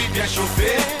Haïti bien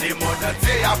chauffé, les mondes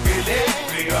entiers appelés,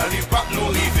 Creole Hip Hop nous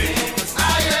rivé. I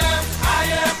am.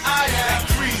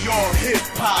 Creole Hip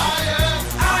Hop.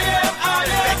 I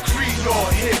am.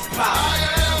 Creole Hip Hop.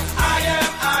 I am.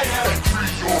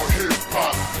 Creole Hip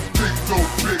Hop. Big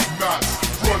dope, big knots,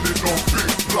 running on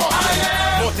big blocks.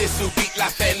 Montez sous beat la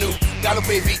fait nous,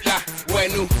 galoper vite là, ouais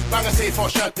nous, bagasser faut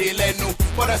chanter les nous,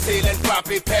 pour danser les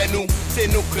frapper paix nous, c'est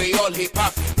nous Creole Hip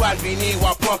Hop, wal vini ou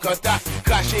prend contact,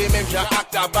 cracher même Jean ak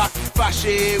tabac,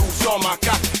 fâché ou son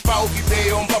maca, pas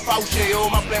occupé on va pas oucher on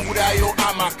m'a plein bouda yo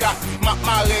amaka, m'a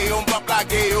maré on va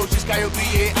plaguer yo jusqu'à yo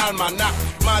crier almanach,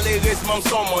 malheureusement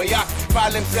son moya,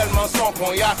 parlem seulement son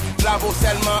konya, lavo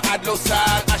seulement à de l'eau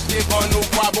sale, acheter bon nous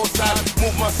bois beau sale,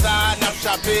 mouvement ça n'a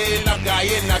chapé, n'a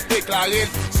gaillé, n'a déclaré,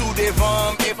 sous des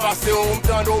vents effacés, on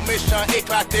m'tend aux méchants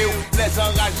éclatés, les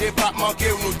enragés pas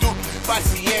manquer nous tout, pas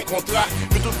si un contrat,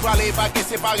 nous tout parler baguer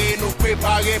séparer, nous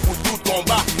préparer pour tout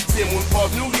combat, c'est mon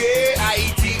pauvre nous yé,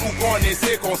 Haïti ou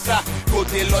connaissez comme ça,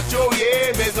 côté l'autre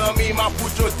yé, mes amis m'a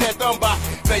foutu tête en bas,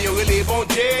 fait y'aurait les bons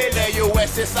dieux, les yo ouais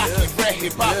c'est ça qui fait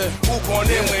hip hop, ou qu'on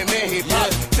est moins mais hip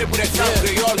hop, c'est pour être ça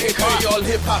Creole Hip Hop. Creole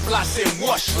Hip Hop là c'est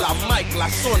wash là, mic là,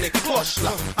 sonne cloche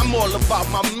là, I'm all about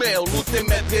my mail, ou te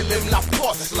mette l'im la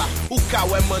poste là, ou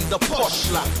kawem on the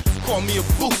poche là, call me a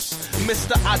boost,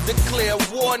 Mr. I declare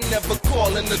war, never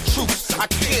calling the truce, I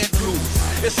can't lose,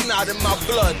 it's not in my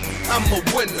blood, I'm a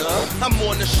winner, I'm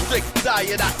on a strict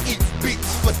diet, I eat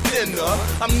beats for dinner,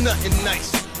 I'm nothing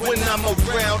nice, when I'm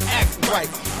around act right,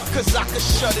 cause I can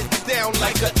shut it down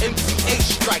like an MTA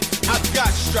strike, I got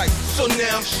stripes, so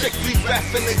now I'm strictly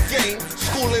rapping the game,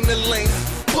 school in the lane,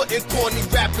 putting corny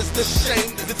rappers to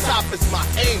shame, the top is my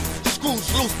aim, screws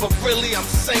loose but really I'm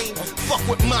sane, fuck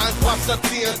with mine, pops up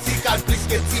TNT, God please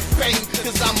get T-Pain,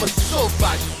 cause I'm a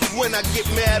sauvage, when I get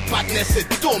mad, partner c'est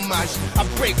dommage, I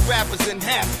break rappers in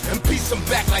half and piece them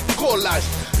back like collage,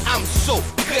 I'm so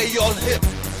Creole hip,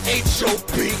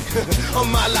 H.O.P. En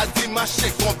maladie, ma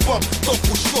chèque en pompe, ton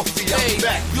coup chauffe, I'm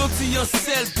back. Yo ti yon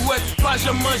sel bouet, pa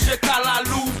je manje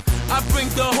kalalou. I bring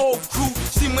the whole crew.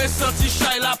 Si mwen senti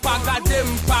chay la, pa gadem,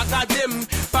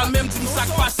 pa même di m sak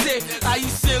pase.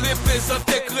 Haïtien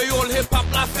représente Creole Hip Hop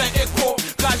la fin écho.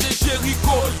 Kaje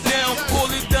Jericho, now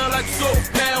pull it down like so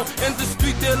bad.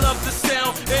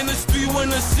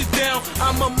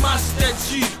 I'm a Master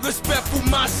G, respect pour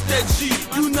Master G.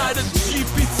 United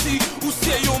GPT, ou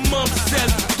c'est yon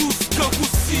mamsel. Tous quand vous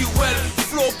si well,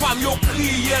 flow pas yon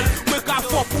criel. Mais qu'à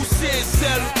fort pousser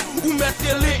zèle, ou mettre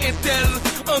les étels.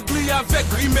 Anglais avec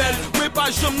grimel, mais pas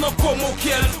j'aime non comme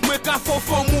auquel. Mais qu'à fort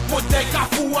fort mou pote, qu'à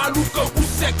fou à l'ou quand vous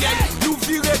segay. You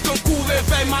virez quand vous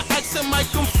réveille, my ex and my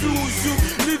confuse you.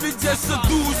 Live it just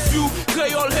seduce you.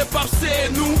 Créole hip hop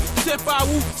c'est nous, c'est pas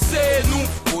où c'est nous.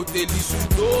 Pote li sous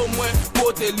dos, moi,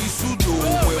 pote li sous dos,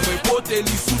 moi, pote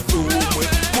li sous dos, moi,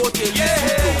 pote li sous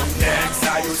dos. Next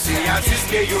a yo c'est artiste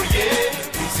que yo yeah,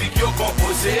 musique yo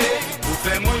composé, pour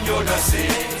faire moun yo danser.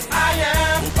 I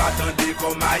am, ou pas tendre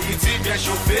comme Haïti bien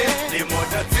chauffé, les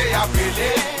mondes entiers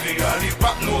appelés, créole hip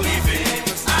hop nous rivé.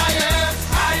 I am,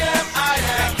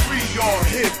 that Creole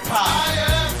hip hop.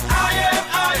 I am,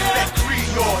 that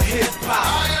Creole hip hop.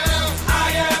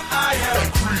 I am, that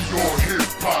Creole hip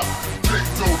hop. Big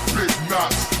dope, big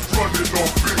knots, running on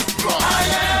big blocks.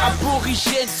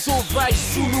 Aborigène, sauvage,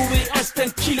 Zoulou et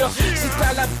instinct killer. Si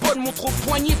t'as la bonne montre au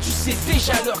poignet, tu sais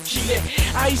déjà l'heure qu'il est.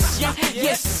 Haïtien,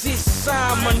 yes c'est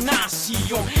ça ma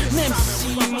nation. Même si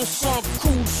mon sang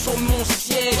coule sur mon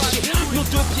siège, nos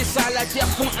deux pieds à la terre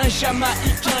font un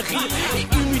Jamaïcain rire. Et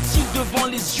inutile devant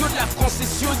les yeux de la France,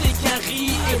 les yeux des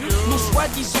guinris. Et nos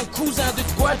soi-disant cousins de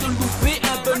Guadeloupe,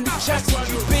 un bon chasse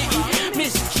du pays. Mais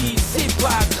ce qui c'est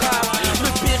pas grave,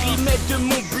 le périmètre de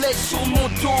mon bled sur mon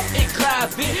dos est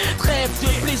gravé. Trêve de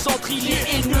plaisanterie, les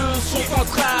haineux sont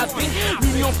entravés.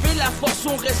 L'union fait la force,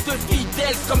 on reste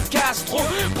fidèle comme Castro.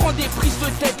 Prends des prises de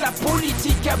tête, la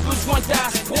politique a besoin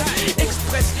d'astro.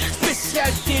 Express,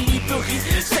 spécial delivery,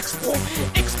 sex pro.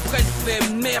 Express fait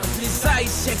merde, les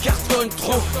haïtiens cartonnent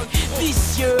trop.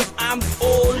 Vicieux, I'm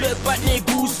all about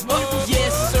négous.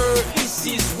 Yes sir, this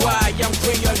is why I'm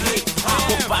Creole hip hop.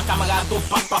 Combat camarade,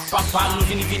 papa, nous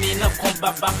vini dans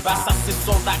combat baba. Ça c'est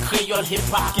soldat créole hip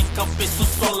hop qui campait sous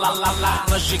sol la.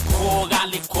 Quand j'ai gros à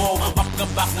l'école, ma prend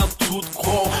bac dans tout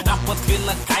gros. La rentrée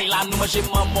dans Kaila, nous manger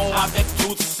maman avec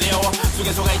tout c'est oh. Sur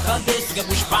les oreilles tendées, sur les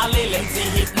bouches parlées, l'aime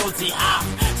dit hypnosie ah.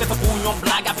 C'est un brouillon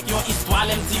blague avec une histoire,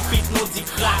 l'aime dit hypnosie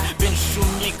crack. Ben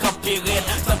choumé campé red,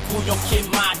 c'est un brouillon qui est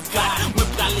maga. Me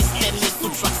prend les tennis,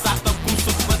 tout choix ça, tant qu'on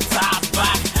se fait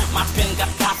tabac. Ma peine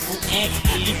gâte pour ink,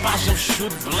 les pages me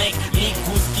shoot blank. Les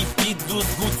gousses qui pit 12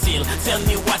 goutils. Tell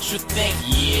me what you think,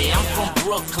 yeah. I'm from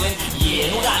Brooklyn, yeah.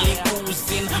 Nous dans les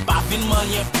cousines, pas vin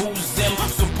manier bousem.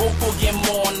 Ce beaucoup game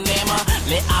mon name.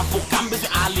 Les avocats besoin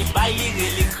aller bailler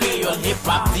les créoles hip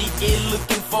hop. DA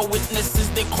looking for witnesses,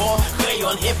 they call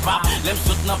créole hip hop. L'aime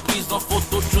saute dans prison,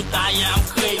 photo shoot, I am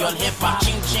créole hip hop.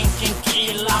 Ching ching king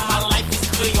killer, my life is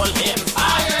créole hip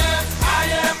hop.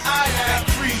 I am that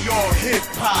Creole hip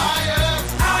hop.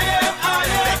 I am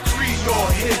that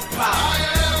Creole hip hop.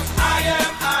 I am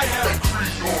that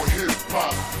Creole hip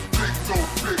hop. Big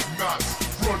dope, big knots,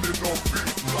 running on big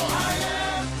blocks.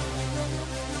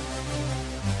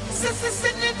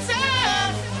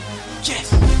 Yes.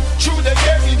 Through the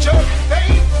years we journey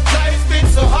pain. Life's been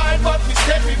so hard, but we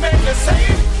still remain the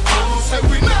same. Say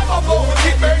we never go, we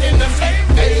keep burning the flame.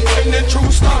 And the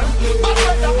true storm, but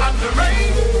weather and the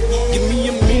rain. Give me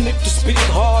a minute to spit it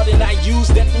hard, and I use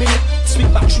that minute. Speak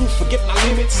my truth, forget my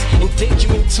limits, and take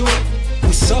you into it.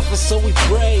 We suffer, so we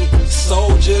pray.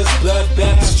 Soldiers,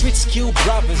 bloodbath, streets kill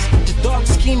brothers. The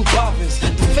dark-skinned bobbers,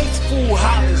 the faithful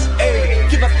hollers. Hey,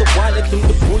 give up the wallet, and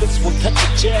the bullets will touch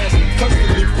your chest.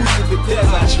 Constantly boosted the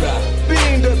death I try.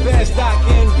 Being the best I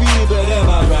can be, but am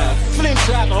I right? Flint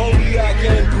trap, holy, I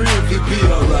can breathe, it be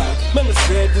alright. Mama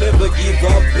said never give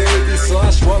up, baby, so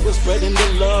I struggle spreading the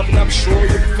love, and I'm sure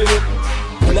you feel it.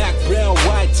 Black, brown,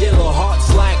 white, yellow,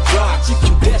 hearts like rocks. If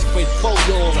you desperate for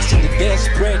yours, I see the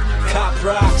desperate cop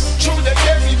rocks. Through the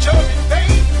years we journey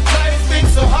pain. Life's been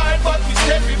so hard, but we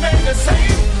still remain the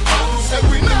same. Say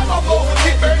we never go, we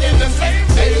keep burning the flame.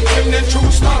 And the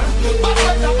true storm, but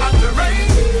weather and the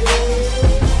rain.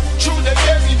 Through the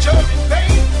years we journey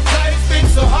pain. Life's been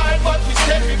so hard, but we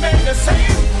still remain the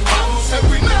same. Say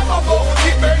we never go, we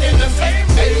keep burning the flame.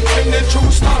 And the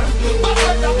true storm, but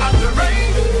weather and the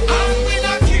rain. And we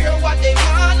not care what they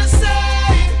wanna say.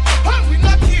 And we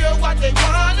not care what they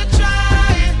wanna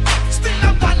try. Still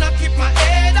I'm gonna keep my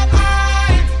head up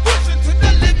high. Pushing to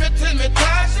the limit till me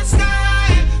touch the sky.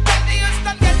 Then the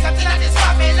instant get something at this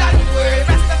Babylon world.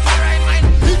 Rastafari mind,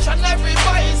 each and every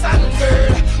boys and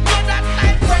girl. Know that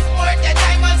life worth more than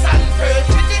diamonds and pearls.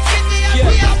 To the city and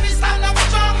we have to stand up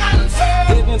strong and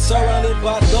firm. Living surrounded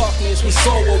by darkness, we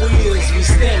saw what we is, we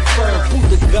stand firm. Put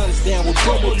the guns down, we're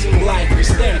promoting life, we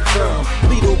stand firm.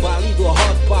 Little by little,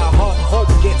 heart by heart,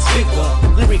 hope gets bigger.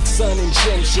 Lyrics, sun and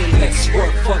Genshin, let's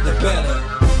work for the better.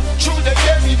 Through the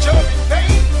years we journey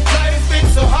pain. Life's been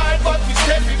so hard, but we still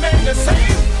the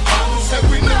same. Said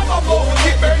we never go,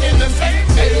 keep burning the same.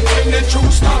 And the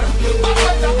true start, but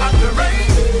weather and the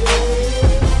rain.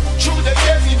 Through the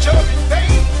years, enduring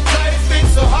pain. Life's been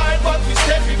so hard, but we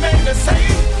still remain the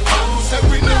same. Said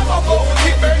we never go,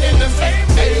 keep burning the same.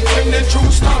 And the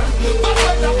true start, but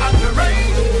weather and the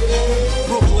rain.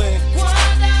 Brooklyn,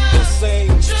 the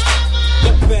same,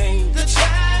 the pain, the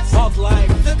chance, hard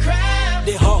life, the crowd,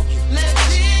 they hawk you,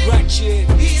 right chick,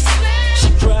 she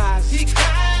cries,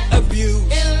 abuse,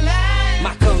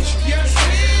 my country,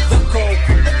 the coke,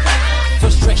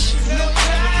 frustration,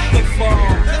 the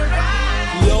fall,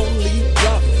 lonely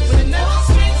brothers,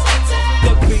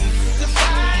 the beef,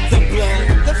 the blood,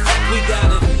 we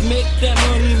gotta make that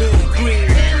money man green.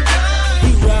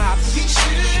 He robs, he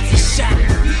shot,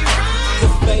 the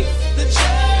faith, the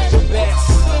best,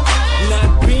 not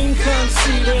being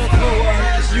considered for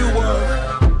what you were.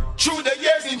 Through the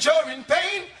years enduring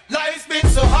pain, life's been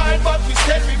so hard, but we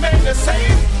still remain the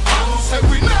same. Said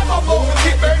we never go,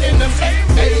 keep burning the flame.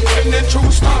 And the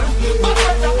true start, but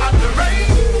weather and the rain.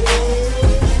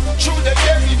 Through the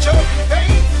years enduring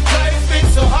pain, life's been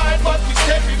so hard, but we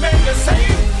still remain the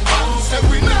same. Said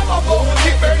we never go,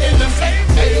 keep burning the flame.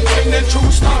 And the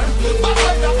true start, but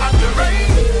weather and the rain.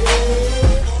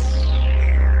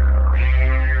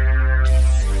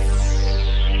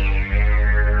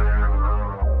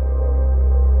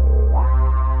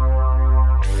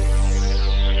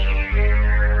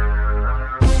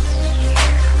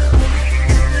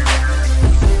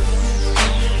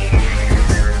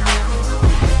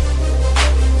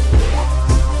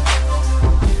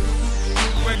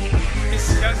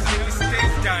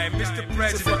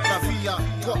 C'est votre la vie à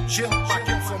drop, j'ai pas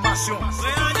d'information.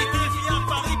 Réalité vit à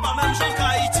Paris, pas même gens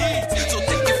qu'Haïti. So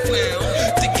take it flair,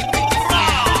 take it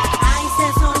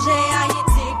Haïtien songe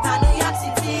Haïti, pas New York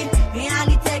City.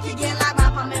 Réalité qui gagne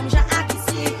là-bas, pas même gens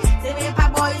ici. C'est même pas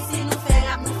boy ici, nous fait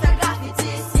rap, nous fait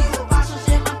graffiti. Si vous pas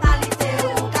changer mentalité,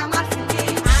 ou qu'à mal fini.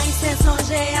 Haïtien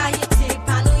songe Haïti,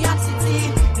 pas New York City.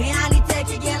 Réalité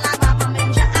qui gagne là-bas, pas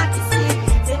même gens ici.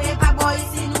 C'est même pas boy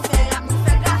ici, nous fait rap, nous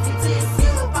fait graffiti. Si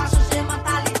vous pas changer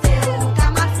mentalité, ou qu'à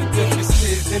mal fini.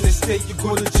 In the state, you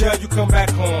go to jail, you come back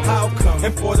home. How come?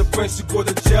 And for the prince, you go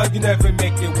to jail, you never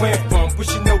make it. Went from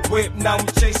pushing the whip, now I'm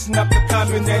chasing up the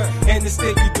communist. In the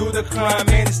state, you do the crime,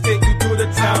 in the state, you do the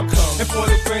time. And for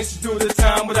the prince, you do the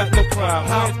time without no crime.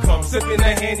 How come? Sipping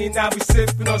a Henny, now we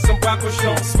sipping on some Baco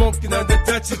show. Smoking on the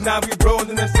Dutchies, now we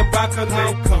rolling in some Baco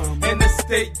lake. In the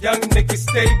state, young niggas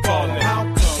stay ballin'. How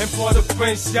come? And for the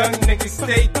prince, young niggas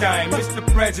stay dying. Mr.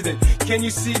 President, can you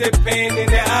see the pain in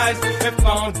their eyes? If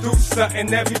I don't do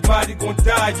something, everybody gon'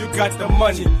 die. You got the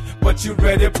money, but you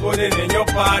ready to put it in your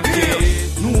pocket.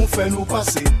 Nous fait nous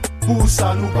passer, pour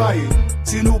ça nous bailler.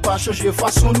 Si nous pas changer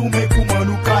façon, nous mais comment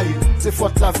nous cailler. C'est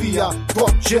faute la vie à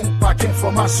drop, j'ai pas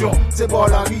d'information. C'est bon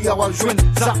la vie à joindre,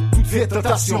 ça, toute vraie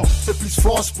tentation. C'est plus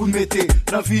force pour nous mettre,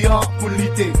 dans vie pour nous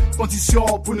lutter.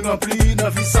 Conditions pour nous remplir, dans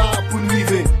vie ça pour nous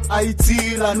vivre.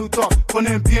 Haïti, là nous talk, on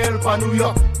aime bien le pas New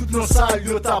York. Toutes nos salles,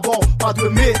 yo tabon, pas de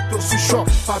métaux sous choc,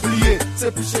 pas oublier.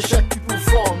 C'est plus échec qui peut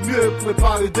fort, mieux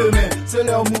préparer demain. C'est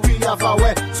leur mourir à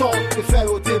ouais, sort et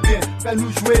faire au bien. Fais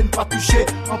nous jouer, ne pas toucher,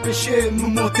 empêcher nous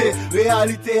monter.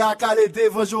 Réalité à caler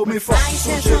devant jour, mais faut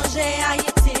Haïtien songe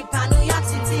Haïti, pas New York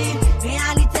City.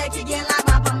 Réalité qui gagne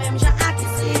là-bas, pas même gens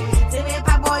ici. C'est même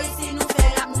pas boy ici, nous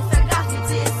fait rap, nous fait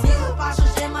graffiti. Si vous pas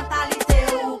changer mentalité,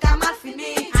 ou qu'à mal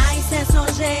fini. Haïtien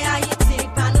songe Haïti,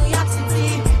 pas New York City.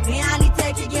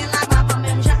 Réalité qui gagne là-bas, pas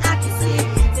même gens ici.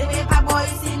 C'est même pas boy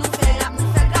ici, nous fait rap,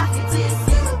 nous fait graffiti.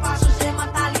 Si vous pas changer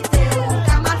mentalité, ou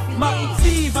qu'à mal fini. Ma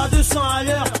vie va 200 à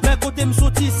l'heure, mais côté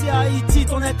m'sauti c'est Haïti.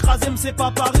 Ton écrasé c'est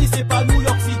pas Paris, c'est pas New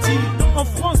York City. En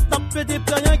France t'as fait des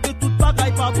rien que toute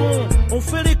bagaille pas bon. On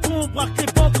fait les cons, on braque les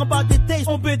banques en bas des tailles.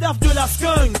 On bédave de la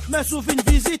skunk. Mais sauf une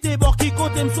visite et bord qui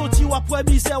compte m'sauti ou après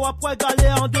misère ou après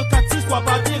galère. En 2, 4, 6 quoi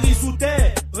batterie sous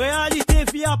terre. Réalité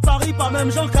vie à Paris, pas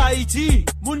même gens qu'Haïti.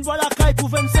 Moun voit la caille pour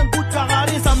 25 bouts de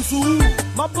carré, ça me saoule.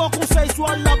 Ma bon conseil,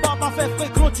 soit là-bas, pas fait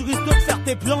fréquent, tu risques de faire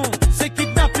tes plans. C'est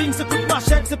kidnapping, c'est coup de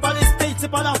machette, c'est pas les States,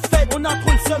 c'est pas la fête. On a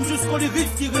trop le seum jusqu'au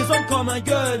lyrics qui résonne comme un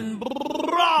gun.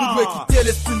 Nous devons quitter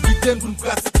l'esprit de guider pour nous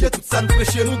pratiquer tout ça, nous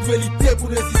prêcher, nous devons lutter pour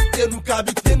résister, nous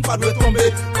qu'habiter, nous pas doit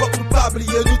tomber. Faut que nous pas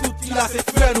oublier, nous tout qui là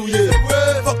c'est frère nous yé.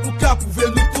 Faut que nous qu'à prouver,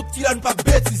 nous tout qui là nous pas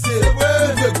bêtiser.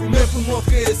 Nous devons goumer pour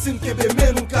montrer, si nous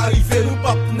qu'ébémer, nous qu'arriver, nous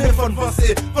pas pour ne faut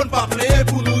penser, faut pas player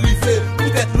pour nous river.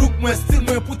 Peut-être look moins style,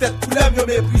 moins peut-être couleur mieux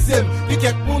mépriser. Et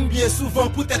quelques monde bien souvent,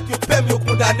 peut-être que pème mieux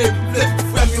condamné. Peut-être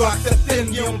frère mieux accepter,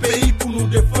 nous un pays pour nous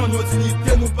défendre, nos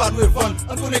dignités, nous pas nous vendre.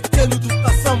 En connecter nous tous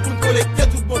ensemble pour nous collecter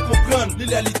tout bon comprendre.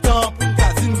 L'île est le temps pour nous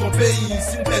casiner mon pays.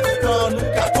 Si nous perdons du temps,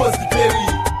 nous qu'à cause du péri.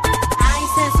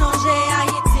 Haïtien songe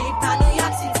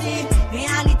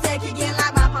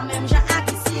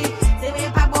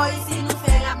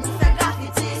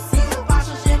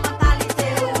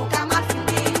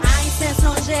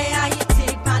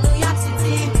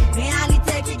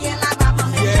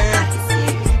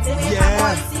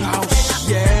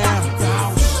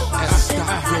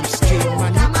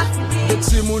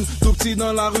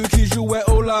dans la rue qui jouaient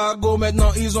au lago.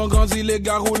 Maintenant ils ont grandi, les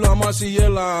gars roulent en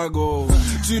Murciélago.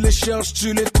 Tu les cherches,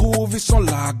 tu les trouves, ils sont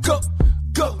là. Go,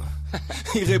 go.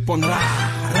 Ils répondent là,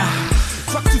 là.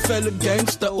 Toi tu fais le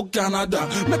gangster au Canada,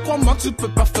 mais crois-moi tu peux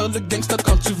pas faire le gangster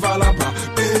quand tu vas là-bas.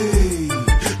 Hey,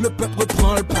 le peuple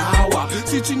reprend le power.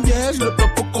 Si tu niaises, le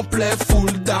peuple au complet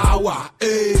full dawa.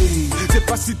 Hey, c'est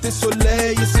pas cité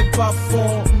soleil et c'est pas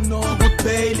fond, non. On te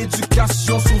paye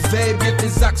l'éducation, surveille bien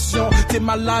tes actions. T'es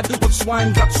malade, on te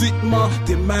soigne gratuitement.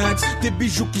 T'es max, des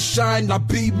bijoux qui shine,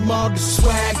 l'habillement, le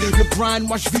swag, le grind,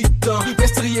 moi j'vis dedans.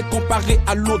 Resteriez comparé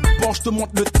à l'autre, bon j'te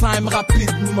montre le time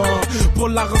rapidement. Pour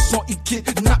la rançon, il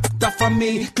kidnappe ta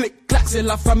famille. Clic clac, c'est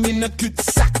la famille, ne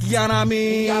cul-de-sac,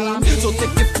 yanami. So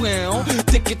take it friend,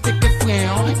 take it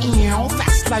friend.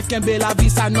 Fast life can be la vie,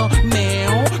 ça non, mais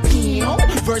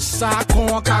Versa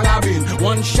con carabine.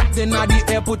 One shot in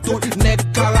the air pour tout net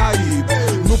Caraïbe.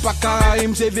 Nous pas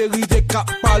Caraïbe, c'est vérité cap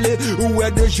parler. Où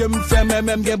est de je me fais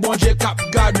même gen bon j'ai cap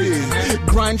garder.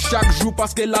 Grind chaque jour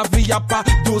parce que la vie y a pas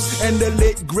douce. And the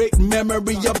late great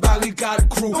memory your barricade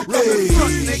crew. Hey.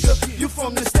 Nigga, you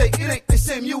from the state, it ain't the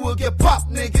same, you will get pop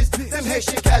niggas. Them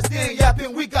Haitian cats, they ain't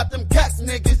yapping, we got them cats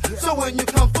niggas. So when you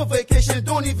come for vacation,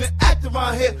 don't even act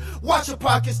around here. Watch your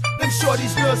pockets, them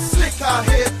shorties real slick out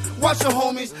here. Watch your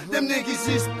homies, them niggas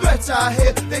is threats out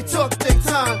here. They talk their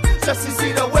time, just to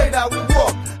see the way that we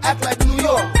walk. Act like New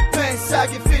York, pants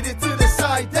saggy fitted to the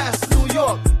side, that's New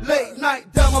York. Late night,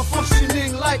 demo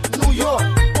functioning like New York.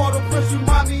 Port-au-Prince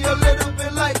remind me a little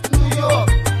bit like New York.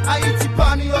 Haïti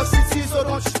pas New York City, so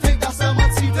don't you think that's a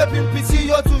menti. Depuis le petit,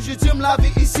 yo toujours dit la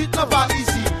vie ici, t'as pas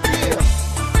easy, yeah.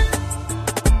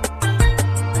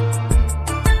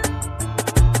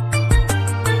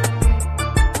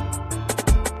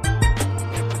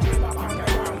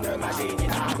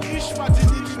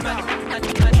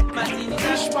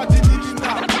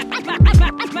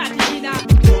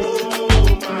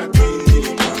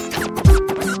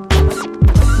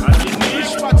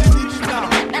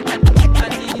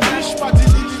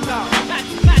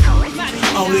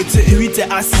 En 8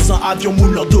 à 6 ans, avion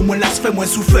moun l'an 2 mois là se fait moins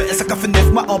souffert. Ça qu'a fait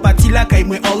 9 mois en bâti la caille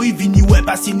moins en rivini ouais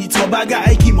pas si ni trop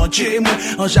bagaille qui manche moi.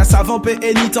 En jas avant pe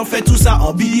et ni t'en fait tout ça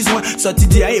en besoin. Sorti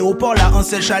des aéroport là en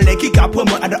seul chalet qui capre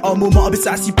moi à un moment en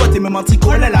ça si pote et même anti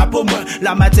colle là pour moi.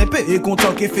 La matin pe et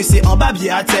content que fait c'est en bas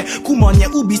bien à terre. Comment n'y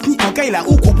ou bisni en caille là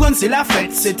ou comprendre c'est la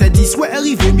fête. C'était 10 ouais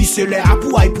arrivé missionnaire à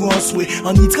pour aille pour un souhait.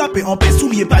 En y trapper en paix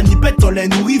soulier pas ni pète dans les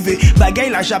nous river.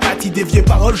 Bagaille la japati des vieilles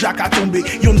paroles Jacques a tombé.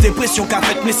 Yon dépression qu'a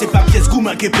fait mais c'est pas pièce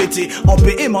gourmand qui pété. En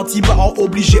paix et menti pas en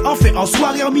obligé en fait en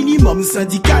soirée en minimum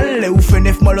syndical. Ou fait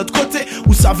 9 mois l'autre côté.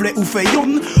 Ou ça v'lait ou fait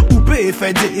yon. Ou paix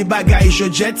fait des bagailles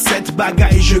je jet set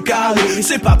bagailles je carré.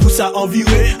 C'est pas pour ça en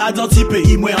viré. Adenti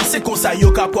pays moi en c'est qu'on ça yo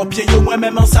ka pied yo moi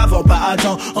même en savant pas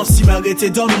attend. En si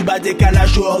m'arrêter dormi bas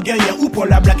décalage au orgueil. Ou pour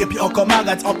la blague et puis encore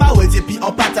marate en parouette et puis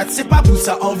en patate. C'est pas pour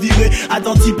ça en viré.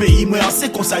 Adenti pays moi en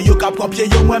c'est qu'on ça yo ka pied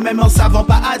yo moi même en savant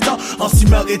pas attend. En si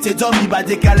m'arrêter dormi bas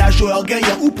décalage au orgueil.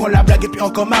 Ou pour la blague et puis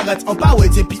encore m'arrête en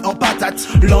parouette et puis en patate.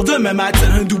 Lendemain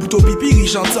matin, double au pipi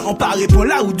j'entends en paré pour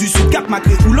la route du sud cap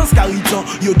macré ou lance caritan.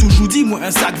 Yo toujours dit moi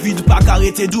un sac vide pas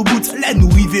carrété du bout. Les nous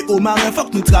river au marin faut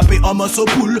que nous trapper en morceau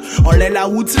poule. On l'est la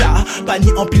route là, pas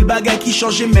ni en pile bagay qui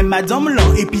changeait même madame là.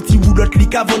 Et puis ti ou l'autre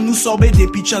lick avant nous sorber des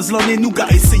pitchers l'an et nous qu'a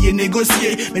essayer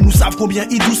négocier. Mais nous savent combien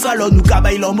ils douce alors nous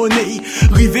cabaille leur monnaie.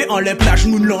 River en les plages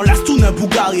nous l'en lasse tout d'un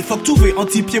bougaré. Faut que trouver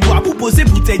anti-pied bois pour poser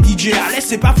bouteille DJ. Allez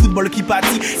c'est pas football qui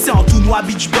partit, c'est en tout noir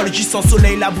beach ball. J'y sans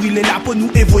soleil la brûler là pour nous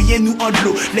et voyez nous en de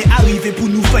l'eau. Les arrivés pour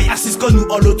nous faire assis qu'on nous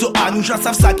en l'auto à nous j'en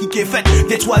savent ça qui est fait.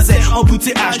 Des toisets en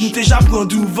bouteillage nous déjà prend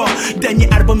du vent. Dernier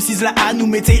album 6 là à nous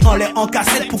mettez en l'air en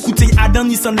cassette pour coûter à dans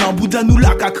Nissan l'emboudan nous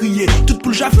là qu'à crier. Tout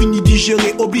poule j'ai fini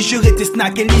digérer, obligé rester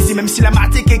snack et lisé même si la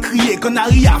maté qu'est crié qu'on a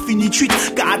rien fini de suite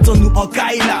car attend nous en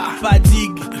caille là.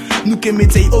 Fatigue nous que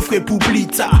mettez offre pour plus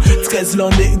tard. 13 l'an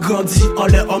est grandi en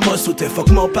l'air en mode sauté fuck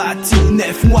mon parti.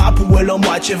 9 mois pour elle en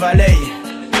moitié valet.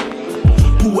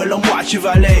 Pour elle en moitié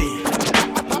valet.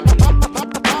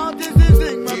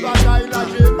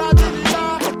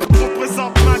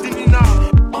 Représente Madinina.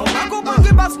 On a compris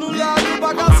qui passe nous là, nous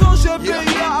pas qu'à changer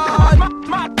pays là.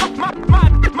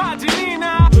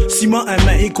 Madinina. Simon un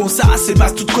main et comme ça, c'est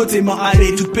pas tout côté m'en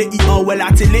aller. Tout pays en ouais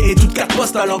la télé et toute carte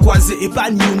postale en croisé. Et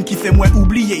pas ni une qui fait moins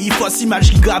oublier. Il faut si mal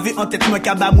gravé en tête, moi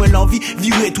cabas moins l'envie.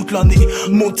 Virer toute l'année,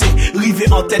 monter, river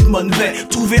en tête mon verre.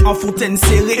 Trouver en fontaine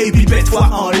serrée et puis bête fois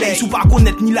en lait. Sous pas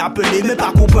connaître ni l'appeler, mais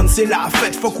pas comprendre c'est la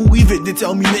fête. Faut qu'on rive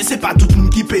déterminé, c'est pas tout le monde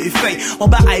qui paye fait. En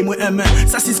bas aïe moi un main,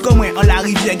 ça c'est comme moi en la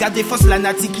rivière. Gardez force la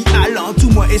nati qui allant, tout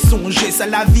moi et songer. Ça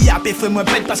la vie a fait moi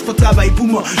pète parce qu'il faut travailler pour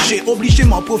moi. J'ai obligé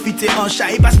m'en profiter en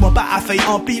chat et passe moi pas à faire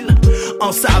en pile.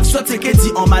 en savent, soit t'es qu'est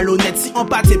dit en malhonnête. Si on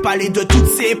pas t'es parlé de toutes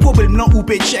ces problèmes là ou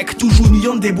péchec. Toujours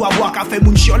nion des bois bois qu'a fait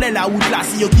moun chiolé la route là.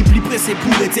 Si yo qui pli pressé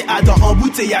pour être Adam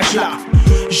embouteillage là.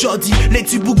 Jodi, les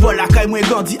tu bouk bol la caille moi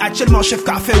Gandhi. Actuellement chef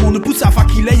café, on ne pousse à fa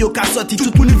qu'il est yo ka sorti.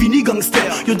 Tout pour nous vini gangster.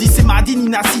 Yo dit c'est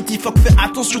Madinina City. Faut que faire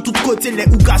attention tout côté les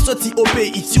ou ka sorti au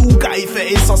pays. Si ou ka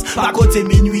fait essence, pas côté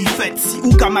minuit fête. Si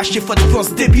ou ka marché faute force,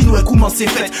 depuis nous comment c'est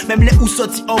fait. Même les ou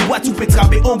sorti en boîte ou peut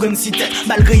trapper en gun cité.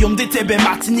 Malgré yon d'été ben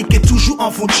Martinique est toujours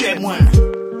en frontière moi.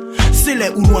 C'est les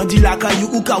ou loin dit la caillou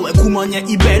ou ka ouais koumanien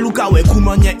ibel ou ka ouais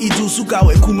koumanien idous ou ka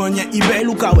ouais koumanien ibel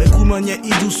ou ka ouais koumanien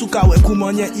idous ou ka ouais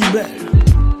koumanien ibel.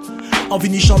 On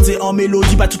vini chanter en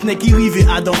mélodie, pas tout n'est qui rive.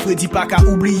 Adam Freddy pas qu'à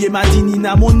oublier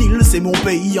Madinina, mon île, c'est mon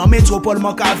pays. En métropole,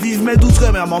 manque à vivre, mais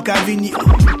d'outre-mer, manque à venir.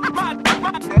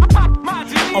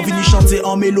 On vini chanter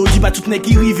en mélodie, pas tout n'est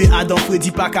qui rive. Adam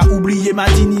Freddy pas qu'à oublier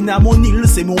Madinina, mon île,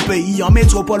 c'est mon pays. En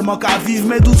métropole, manque à vivre,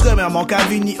 mais d'outre-mer, manque à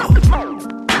venir.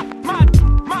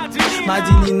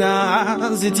 Madinina,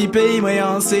 c'est ti pays, moi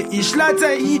c'est ich la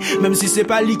taille. Même si c'est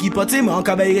pas lui qui porte, moi en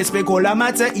cabaye respect qu'on la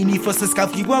matin. Il faut ce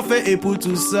scaf qui va faire et pour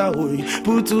tout ça, oui,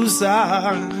 pour tout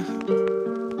ça.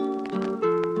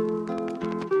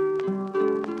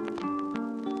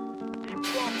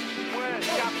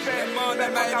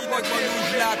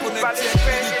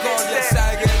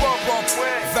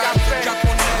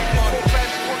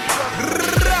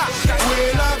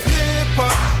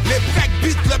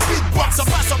 Ça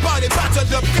passe par les battles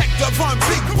de break devant un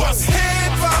big boss.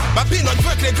 Babylone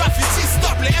veut que les graffitis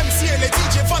stoppent. Les MC et les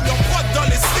DJ vendent leur prod dans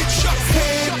les street shops.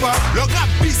 Le rap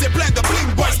biz est plein de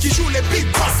bling boys qui jouent les big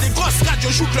boss. Les grosses radios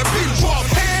jouent le billboard.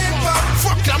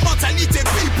 Fuck la mentalité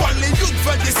people. Les youths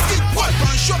veulent des street boys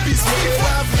dans un showbiz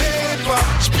people.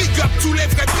 J'pick up tous les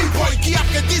vrais people qui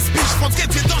après 10 biches font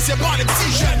traiter dans ces bars les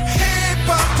petits jeunes.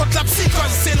 Contre la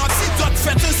psychose c'est l'antidote.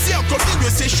 Faites un cirque au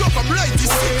milieu c'est chaud comme l'œil du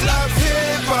cyclope.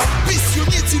 Peace,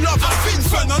 unity, love, and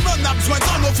fun. On en a besoin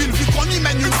dans nos villes vu qu'on y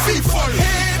mène une vie folle.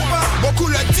 Beaucoup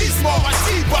le disent, mais on va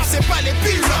dire, c'est pas les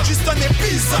pilotes, juste un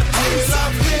épisode.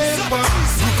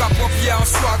 Nous qu'approprié en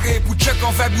soirée, pour check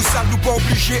en fait, vous savez, nous pas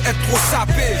obligés d'être trop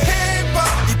sapés.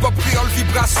 Hip hop créole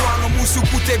vibration, nos mousse ou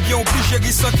coûte bien obligé,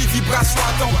 ressentir vibration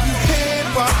à ton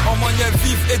bout. En manière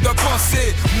vivre et de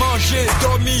penser, manger,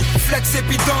 dormir, flex et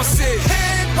puis danser.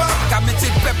 T'as métier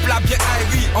de peuple à bien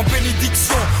aéré, en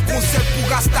bénédiction, concept pour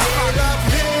Rastafari.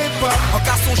 En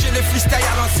cas songer les freestyle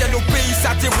à l'ancienne, au pays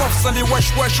ça t'évoque sans les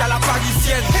wesh wesh à la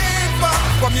parisienne.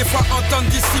 Première fois entendre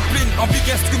discipline, en big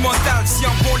instrumental, si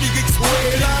en bon lyrics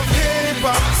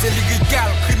c'est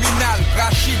lyrical, criminal,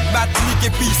 Rachid, Matnik et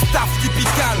puis staff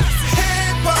typical.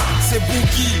 C'est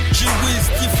Boogie, G-Wiz,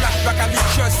 T-Flash,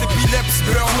 Bacalicious, c'est Pileps,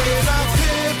 Brown.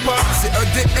 C'est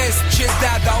EDS,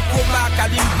 Jeddah, Daokoma,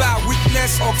 Kalimba,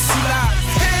 Witness, Oxila.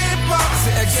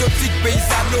 C'est exotique,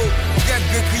 paysano, Greg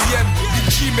Gregriem,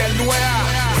 Vichy, Melnoir.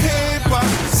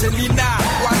 C'est Lina,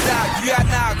 Wada,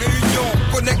 Guyana, Réunion,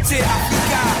 Connecté,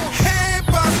 Africa.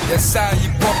 Et ça,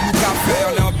 hip-hop, nous café,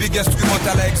 on est en big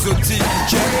instrumental exotique.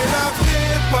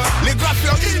 Les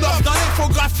graffeurs innovent dans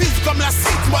l'infographisme comme la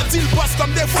cite. Moi dit le boss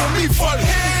comme des fourmis folles.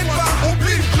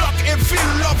 Oublie le bloc et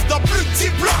file love dans plus de 10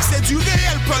 blocs. C'est du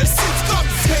réel, pas le sitcom.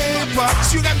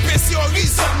 Sur MPC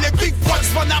Horizon, les big boys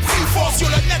vont à prix fort. Sur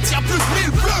le net, y'a plus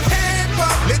de 1000 blocs.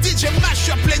 Les DJ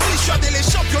mash up les niches et les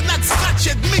championnats de scratch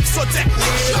et de mix au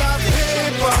technique.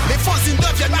 Les fanzines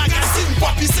deviennent magazines.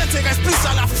 Pop, ils s'intéressent plus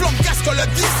à la flamme qu'est-ce que le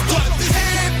disque.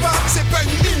 C'est pas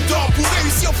une mine d'or. Pour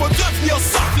réussir, faut devenir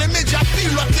soft. Les médias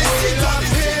pilotent les idoles.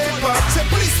 C'est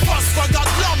plus fast.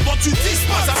 Regarde l'homme dont tu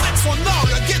disposes. Avec son or,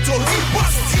 le ghetto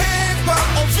riposte.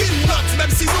 On vit une note, même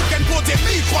si nous gagnons pour des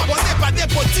microbes. On n'est pas des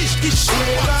potiches qui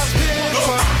chipotent.